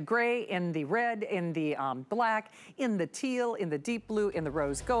 in the gray, in the red, in the black, in the teal, in the deep blue, in the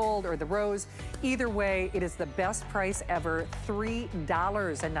rose gold or the rose. Either way, it is the best price ever,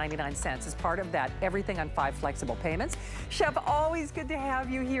 $3.99 as part of that everything on 5 flexible payments. Chef, always good to have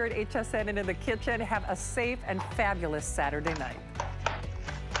you here at HSN and in the kitchen. Have a safe and fabulous Saturday night.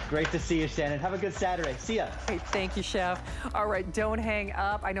 Great to see you, Shannon. Have a good Saturday. See ya. Hey, thank you, Chef. All right, don't hang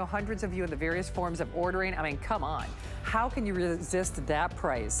up. I know hundreds of you in the various forms of ordering. I mean, come on. How can you resist that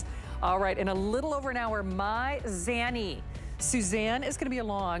price? All right, in a little over an hour, my Zanny. Suzanne is going to be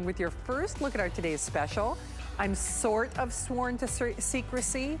along with your first look at our today's special. I'm sort of sworn to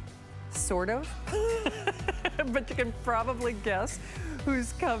secrecy. Sort of. But you can probably guess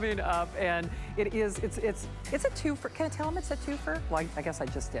who's coming up, and it's a twofer. Can I tell them it's a twofer? Well, I guess I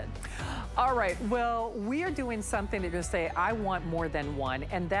just did. All right, well, we are doing something that you're gonna say, I want more than one,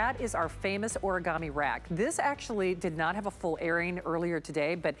 and that is our famous origami rack. This actually did not have a full airing earlier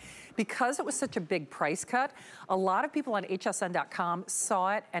today, but because it was such a big price cut, a lot of people on hsn.com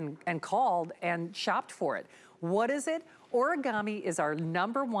saw it and called and shopped for it. What is it? Origami is our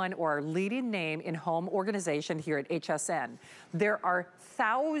 #1 or our leading name in home organization here at HSN. There are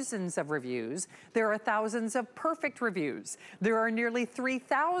thousands of reviews. There are thousands of perfect reviews. There are nearly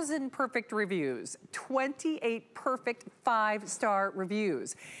 3,000 perfect reviews, 28 perfect 5-star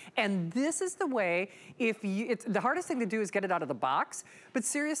reviews. And this is the way, the hardest thing to do is get it out of the box, but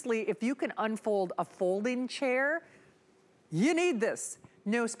seriously, if you can unfold a folding chair, you need this.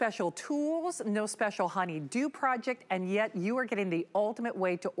 No special tools, no special honey-do project, and yet you are getting the ultimate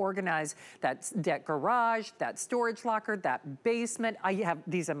way to organize that garage, that storage locker, that basement. I have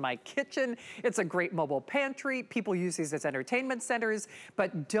these in my kitchen. It's a great mobile pantry. People use these as entertainment centers,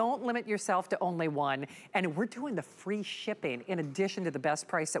 but don't limit yourself to only one. And we're doing the free shipping in addition to the best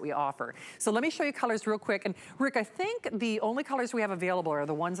price that we offer. So let me show you colors real quick. And Rick, I think the only colors we have available are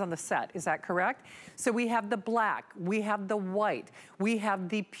the ones on the set. Is that correct? So we have the black, we have the white, we have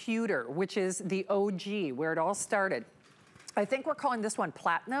the pewter, which is the OG, where it all started. I think we're calling this one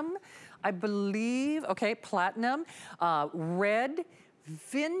platinum, I believe. Okay, platinum. Red,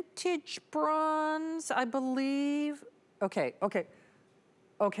 vintage bronze, I believe. Okay,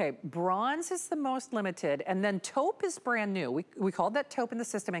 bronze is the most limited, and then taupe is brand new. We called that taupe in the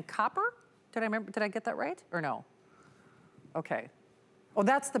system, and copper, did I get that right, or no? Okay, oh,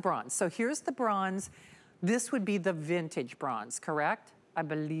 that's the bronze. So here's the bronze. This would be the vintage bronze, correct? I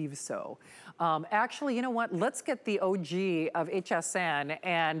believe so. Actually, you know what? Let's get the OG of HSN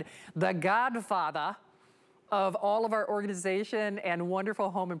and the godfather of all of our organization and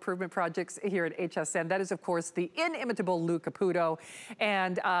wonderful home improvement projects here at HSN. That is, of course, the inimitable Lou Caputo.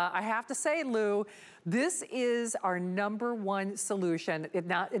 And I have to say, Lou, this is our #1 solution.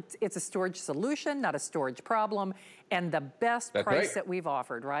 It's a storage solution, not a storage problem, and the best price that we've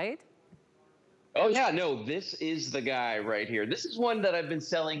offered, right? Oh yeah, no, this is the guy right here. This is one that I've been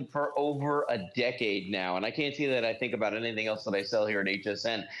selling for over a decade now, and I can't say that I think about anything else that I sell here at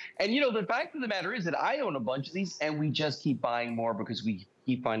HSN. And you know, the fact of the matter is that I own a bunch of these, and we just keep buying more because we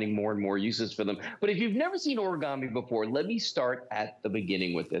keep finding more and more uses for them. But if you've never seen origami before, let me start at the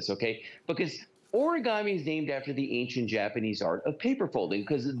beginning with this, okay? Because origami is named after the ancient Japanese art of paper folding,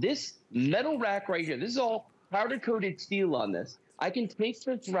 because this metal rack right here, this is all powder-coated steel on this. I can take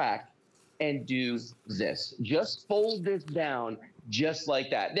this rack and do this. Just fold this down just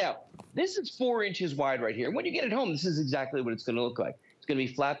like that. Now, this is 4 inches wide right here. When you get it home, this is exactly what it's gonna look like. It's gonna be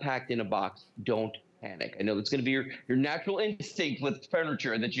flat packed in a box. Don't panic. I know that's gonna be your natural instinct with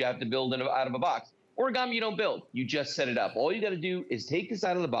furniture that you have to build out of a box. Origami, you don't build, you just set it up. All you gotta do is take this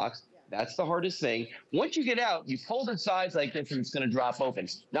out of the box. That's the hardest thing. Once you get out, you fold it sides like this and it's gonna drop open.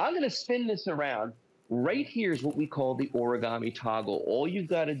 Now I'm gonna spin this around. Right here is what we call the origami toggle. All you've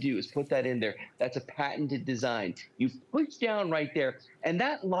got to do is put that in there. That's a patented design. You push down right there, and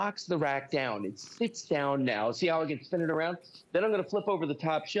that locks the rack down. It sits down now. See how I can spin it around? Then I'm going to flip over the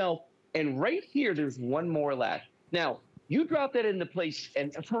top shelf, and right here, there's one more latch. Now, you drop that into place,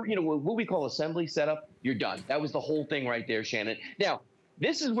 and for what we call assembly setup, you're done. That was the whole thing right there, Shannon. Now,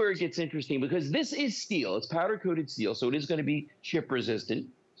 this is where it gets interesting because this is steel. It's powder-coated steel, so it is going to be chip-resistant,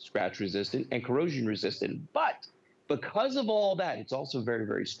 scratch resistant, and corrosion resistant. But because of all that, it's also very,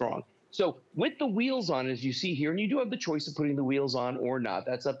 very strong. So with the wheels on, as you see here, and you do have the choice of putting the wheels on or not,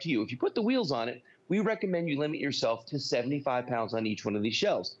 that's up to you. If you put the wheels on it, we recommend you limit yourself to 75 pounds on each one of these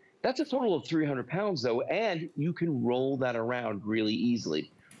shelves. That's a total of 300 pounds though, and you can roll that around really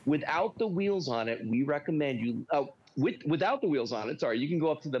easily. Without the wheels on it, we recommend you, without the wheels on it, sorry, you can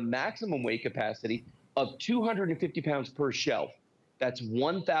go up to the maximum weight capacity of 250 pounds per shelf. That's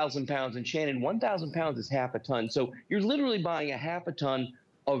 1,000 pounds. And Shannon, 1,000 pounds is half a ton. So you're literally buying a half a ton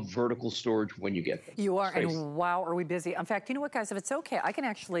of vertical storage when you get them. You are, and wow, are we busy. In fact, you know what, guys, if it's okay, I can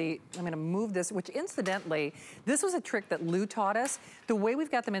actually, I'm gonna move this, which incidentally, this was a trick that Lou taught us. The way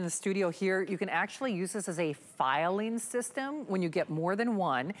we've got them in the studio here, you can actually use this as a filing system when you get more than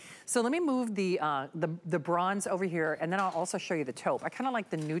one. So let me move the bronze over here, and then I'll also show you the taupe. I kind of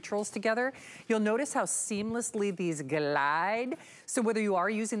like the neutrals together. You'll notice how seamlessly these glide. So whether you are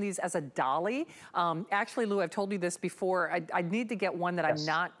using these as a dolly, actually, Lou, I've told you this before, I need to get one that I'm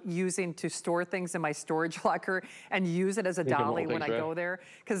not using to store things in my storage locker and use it as a dolly when I go there.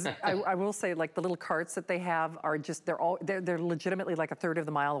 Because I will say, like, the little carts that they have are just, they're legitimately like a third of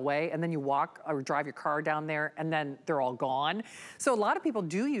the mile away, and then you walk or drive your car down there and then they're all gone. So a lot of people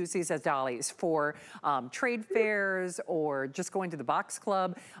do use these as dollies for trade fairs or just going to the box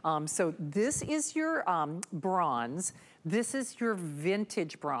club. So this is your bronze. This is your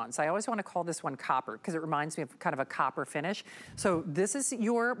vintage bronze. I always want to call this one copper because it reminds me of kind of a copper finish. So this is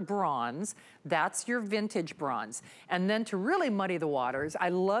your bronze. That's your vintage bronze. And then to really muddy the waters, I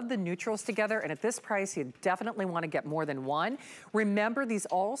love the neutrals together. And at this price, you definitely want to get more than one. Remember, these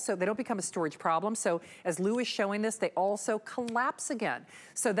also, they don't become a storage problem. So as Lou is showing this, they also collapse again.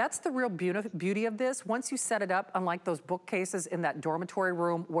 So that's the real beauty of this. Once you set it up, unlike those bookcases in that dormitory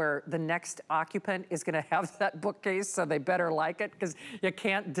room where the next occupant is going to have that bookcase, so they better like it because you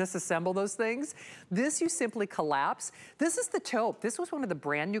can't disassemble those things. This you simply collapse. This is the taupe. This was one of the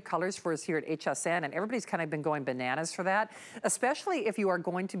brand new colors for us here at HSN, and everybody's kind of been going bananas for that, especially if you are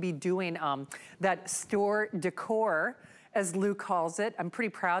going to be doing that store decor, as Lou calls it. I'm pretty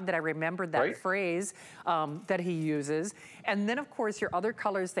proud that I remembered that phrase that he uses. And then, of course, your other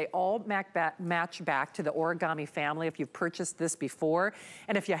colors, they all match back to the origami family if you've purchased this before.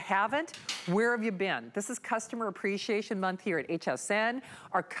 And if you haven't, where have you been? This is Customer Appreciation Month here at HSN.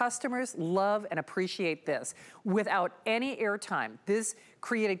 Our customers love and appreciate this. Without any airtime, this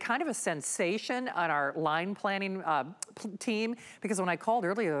created kind of a sensation on our line planning team, because when I called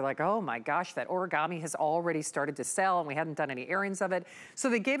earlier, they're like, oh my gosh, that origami has already started to sell and we hadn't done any airings of it. So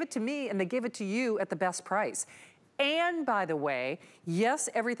they gave it to me and they gave it to you at the best price. And by the way, yes,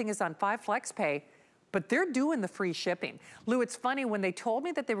 everything is on 5 Flex Pay, but they're doing the free shipping. Lou, it's funny, when they told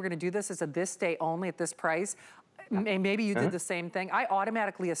me that they were gonna do this as a this day only at this price, and maybe you did the same thing, I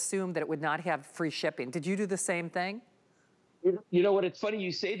automatically assumed that it would not have free shipping. Did you do the same thing? You know what? It's funny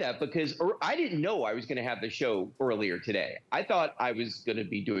you say that because I didn't know I was going to have the show earlier today. I thought I was going to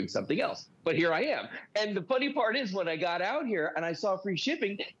be doing something else, but here I am. And the funny part is when I got out here and I saw free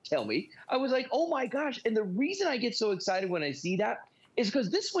shipping, tell me, I was like, oh my gosh. And the reason I get so excited when I see that is because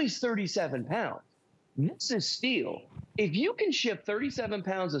this weighs 37 pounds. This is steel. If you can ship 37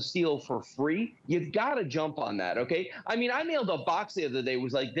 pounds of steel for free, you've got to jump on that, okay? I mean, I mailed a box the other day, it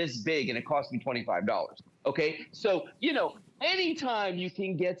was like this big, and it cost me $25, okay? So, you know, anytime you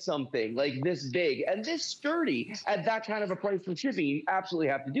can get something like this big and this sturdy at that kind of a price for shipping, you absolutely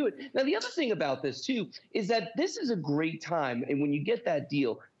have to do it. Now, the other thing about this, too, is that this is a great time, and when you get that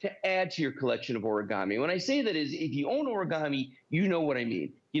deal, to add to your collection of origami. When I say that is, if you own origami, you know what I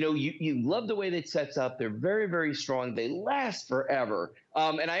mean. You know, you love the way that it sets up. They're very, very strong. They last forever.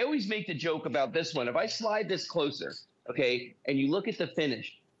 And I always make the joke about this one. If I slide this closer, okay, and you look at the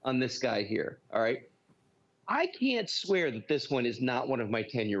finish on this guy here, all right, I can't swear that this one is not one of my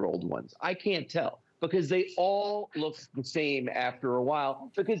 10-year-old ones. I can't tell because they all look the same after a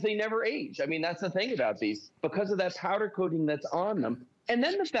while because they never age. I mean, that's the thing about these, because of that powder coating that's on them. And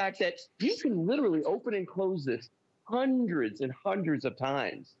then the fact that you can literally open and close this hundreds and hundreds of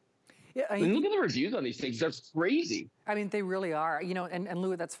times. Yeah, I mean, look at the reviews on these things. They're crazy. I mean, they really are. You know, and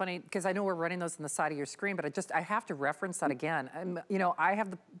Lou, that's funny because I know we're running those on the side of your screen, but I have to reference that again. You know, I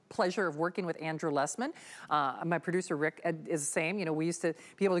have the pleasure of working with Andrew Lessman. My producer, Rick, is the same. You know, we used to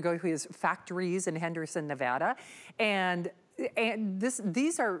be able to go to his factories in Henderson, Nevada. And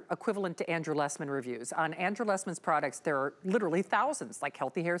these are equivalent to Andrew Lessman reviews. On Andrew Lessman's products, there are literally thousands, like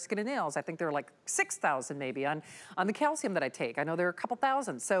Healthy Hair, Skin, and Nails. I think there are like 6,000 maybe. On the calcium that I take, I know there are a couple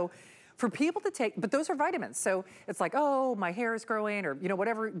thousand. So for people to take, but those are vitamins. So it's like, oh, my hair is growing, or, you know,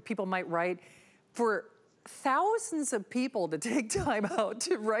 whatever people might write. For thousands of people to take time out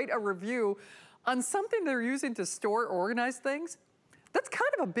to write a review on something they're using to store or organize things, that's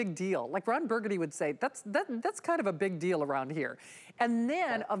kind of a big deal. Like Ron Burgundy would say, that's kind of a big deal around here. And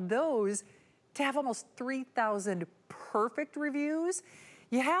then of those, to have almost 3,000 perfect reviews,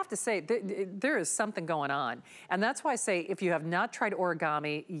 you have to say there is something going on. And that's why I say, if you have not tried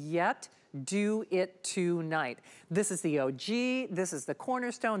origami yet, do it tonight. This is the OG, this is the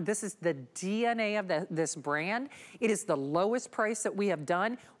cornerstone, this is the DNA of this brand. It is the lowest price that we have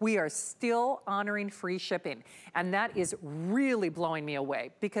done. We are still honoring free shipping. And that is really blowing me away,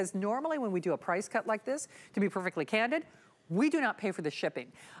 because normally when we do a price cut like this, to be perfectly candid, we do not pay for the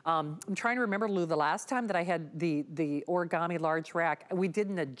shipping. I'm trying to remember, Lou, the last time that I had the origami large rack, we did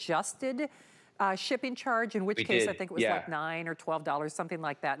an adjusted shipping charge, in which case I think it was like $9 or $12, something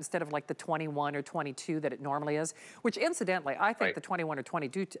like that, instead of like the 21 or 22 that it normally is, which incidentally, I think the 21 or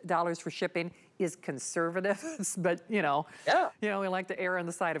 $22 for shipping is conservative, but you know, we like to err on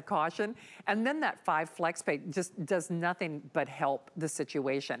the side of caution. And then that 5 Flex Pay just does nothing but help the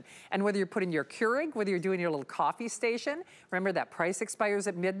situation. And whether you're putting your Keurig, whether you're doing your little coffee station, remember that price expires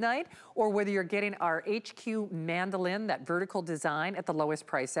at midnight, or whether you're getting our HQ mandolin, that vertical design at the lowest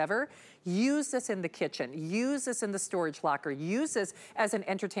price ever, use this in the kitchen. Use this in the storage locker. Use this as an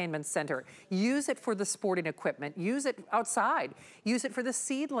entertainment center. Use it for the sporting equipment. Use it outside. Use it for the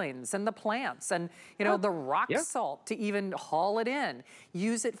seedlings and the plants and, you know, the rock salt to even haul it in.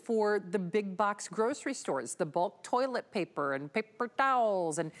 Use it for the big box grocery stores, the bulk toilet paper and paper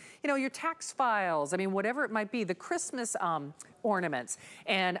towels and, you know, your tax files. I mean, whatever it might be, the Christmas ornaments.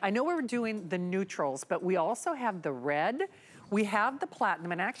 And I know we're doing the neutrals, but we also have the red. We have the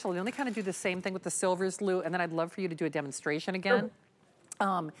platinum, and actually, we only kind of do the same thing with the silvers, Lou, and then I'd love for you to do a demonstration again.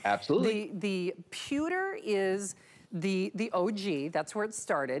 Absolutely. The pewter is the OG, that's where it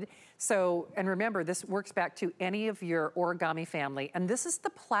started. So, and remember, this works back to any of your origami family. And this is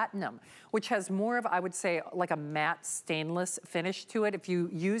the platinum, which has more of, I would say, like a matte stainless finish to it. If you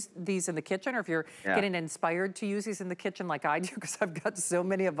use these in the kitchen, or if you're getting inspired to use these in the kitchen like I do, because I've got so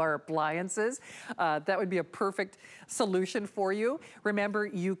many of our appliances, that would be a perfect solution for you. Remember,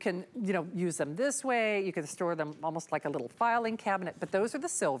 you can, you know, use them this way. You can store them almost like a little filing cabinet, but those are the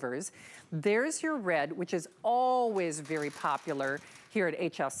silvers. There's your red, which is always very popular here at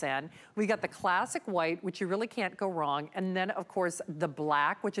HSN. We got the classic white, which you really can't go wrong. And then of course the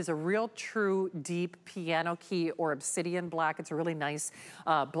black, which is a real true deep piano key or obsidian black. It's a really nice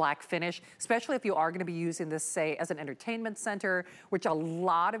black finish, especially if you are gonna be using this, say, as an entertainment center, which a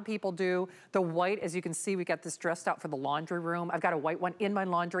lot of people do. The white, as you can see, we got this dressed out for the laundry room. I've got a white one in my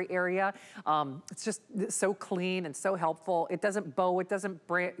laundry area. It's just so clean and so helpful. It doesn't bow, it doesn't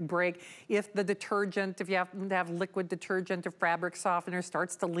break. If the detergent, if you happen to have liquid detergent or fabric softener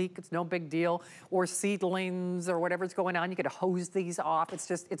starts to leak, it's no big deal. Or seedlings or whatever's going on, you could hose these off. It's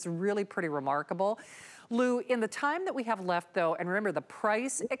just, it's really pretty remarkable. Lou, in the time that we have left though, and remember the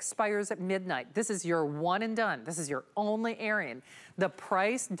price expires at midnight. This is your one and done. This is your only airing. The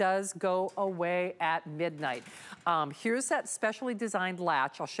price does go away at midnight. Here's that specially designed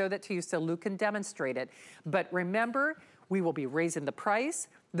latch. I'll show that to you so Lou can demonstrate it. But remember, we will be raising the price.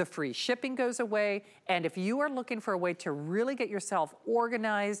 The free shipping goes away. And if you are looking for a way to really get yourself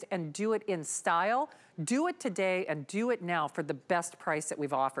organized and do it in style, do it today and do it now for the best price that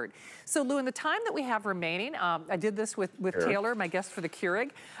we've offered. So Lou, in the time that we have remaining, I did this with Taylor, my guest for the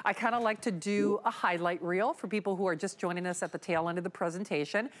Keurig. I kind of like to do a highlight reel for people who are just joining us at the tail end of the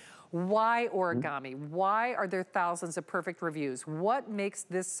presentation. Why origami? Why are there thousands of perfect reviews? What makes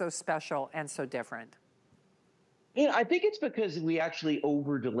this so special and so different? You know, I think it's because we actually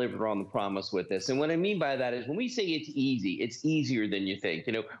over-deliver on the promise with this. And what I mean by that is when we say it's easy, it's easier than you think.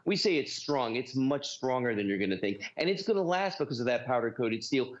 You know, we say it's strong, it's much stronger than you're going to think. And it's going to last because of that powder-coated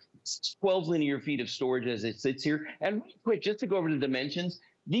steel. It's 12 linear feet of storage as it sits here. And real quick, just to go over the dimensions,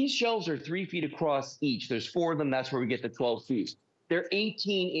 these shelves are 3 feet across each. There's 4 of them. That's where we get the 12 feet. They're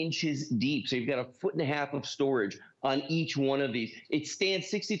 18 inches deep, so you've got 1.5 feet of storage on each one of these. It stands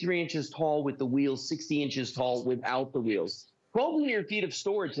 63 inches tall with the wheels, 60 inches tall without the wheels. 12 linear feet of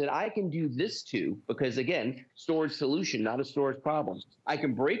storage that I can do this to, because again, storage solution, not a storage problem. I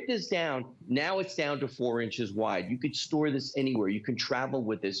can break this down. Now it's down to 4 inches wide. You could store this anywhere. You can travel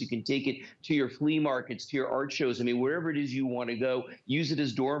with this. You can take it to your flea markets, to your art shows. I mean, wherever it is you want to go, use it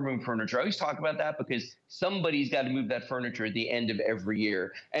as dorm room furniture. I always talk about that because somebody's got to move that furniture at the end of every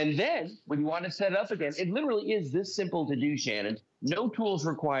year. And then when you want to set it up again, it literally is this simple to do, Shannon. No tools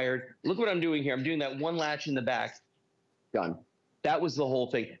required. Look what I'm doing here. I'm doing that one latch in the back. Done. That was the whole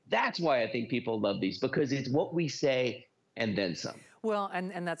thing. That's why I think people love these, because it's what we say and then some. Well,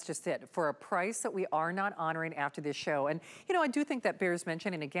 and that's just it. For a price that we are not honoring after this show. And, you know, I do think that bears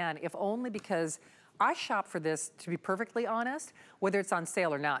mentioning again, if only because I shop for this, to be perfectly honest, whether it's on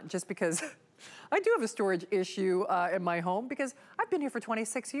sale or not, just because I do have a storage issue in my home because I've been here for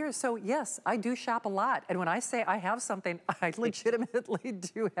 26 years. So yes, I do shop a lot. And when I say I have something, I legitimately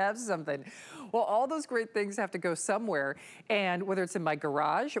do have something. Well, all those great things have to go somewhere. And whether it's in my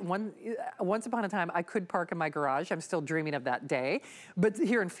garage, once upon a time, I could park in my garage. I'm still dreaming of that day. But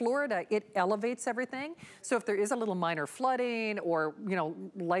here in Florida, it elevates everything. So if there is a little minor flooding or, you know,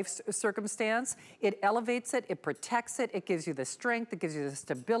 life circumstance, it elevates it, it protects it, it gives you the strength, it gives you the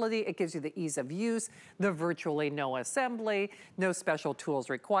stability, it gives you the ease of use, the virtually no assembly, no special tools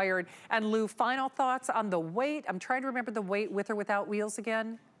required. And Lou, final thoughts on the weight. I'm trying to remember the weight with or without wheels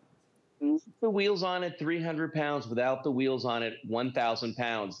again. The wheels on it, 300 pounds. Without the wheels on it, 1,000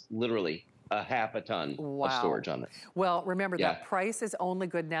 pounds. Literally a half a ton of storage on this. Well, remember that price is only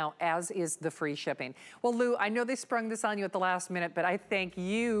good now, as is the free shipping. Well, Lou, I know they sprung this on you at the last minute, but I thank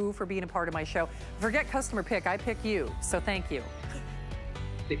you for being a part of my show. Forget customer pick, I pick you, so thank you.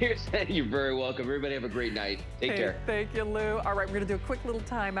 You're very welcome. Everybody have a great night. Take care. Thank you, Lou. All right, we're going to do a quick little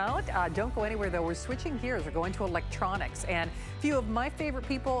timeout. Don't go anywhere, though. We're switching gears. We're going to electronics. And a few of my favorite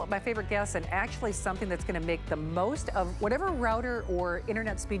people, my favorite guests, and actually something that's going to make the most of whatever router or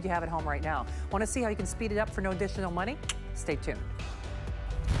internet speed you have at home right now. Want to see how you can speed it up for no additional money? Stay tuned.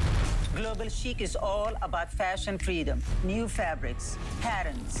 Global Chic is all about fashion freedom, new fabrics,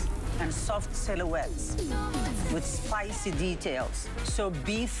 patterns, and soft silhouettes with spicy details. So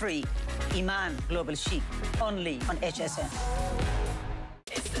be free. Iman Global Chic, only on HSN.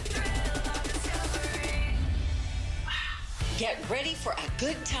 Get ready for a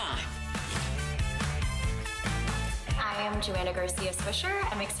good time. I am Joanna Garcia Swisher.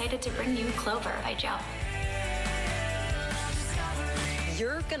 I'm excited to bring you Clover by Joe.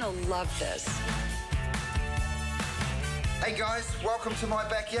 You're gonna love this. Hey guys, welcome to my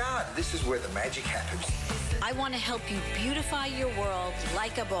backyard. This is where the magic happens. I want to help you beautify your world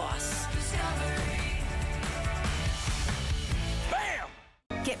like a boss.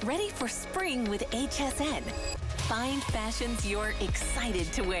 Bam! Get ready for spring with HSN. Find fashions you're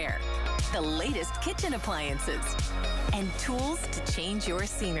excited to wear. The latest kitchen appliances and tools to change your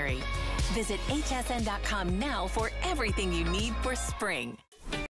scenery. Visit hsn.com now for everything you need for spring.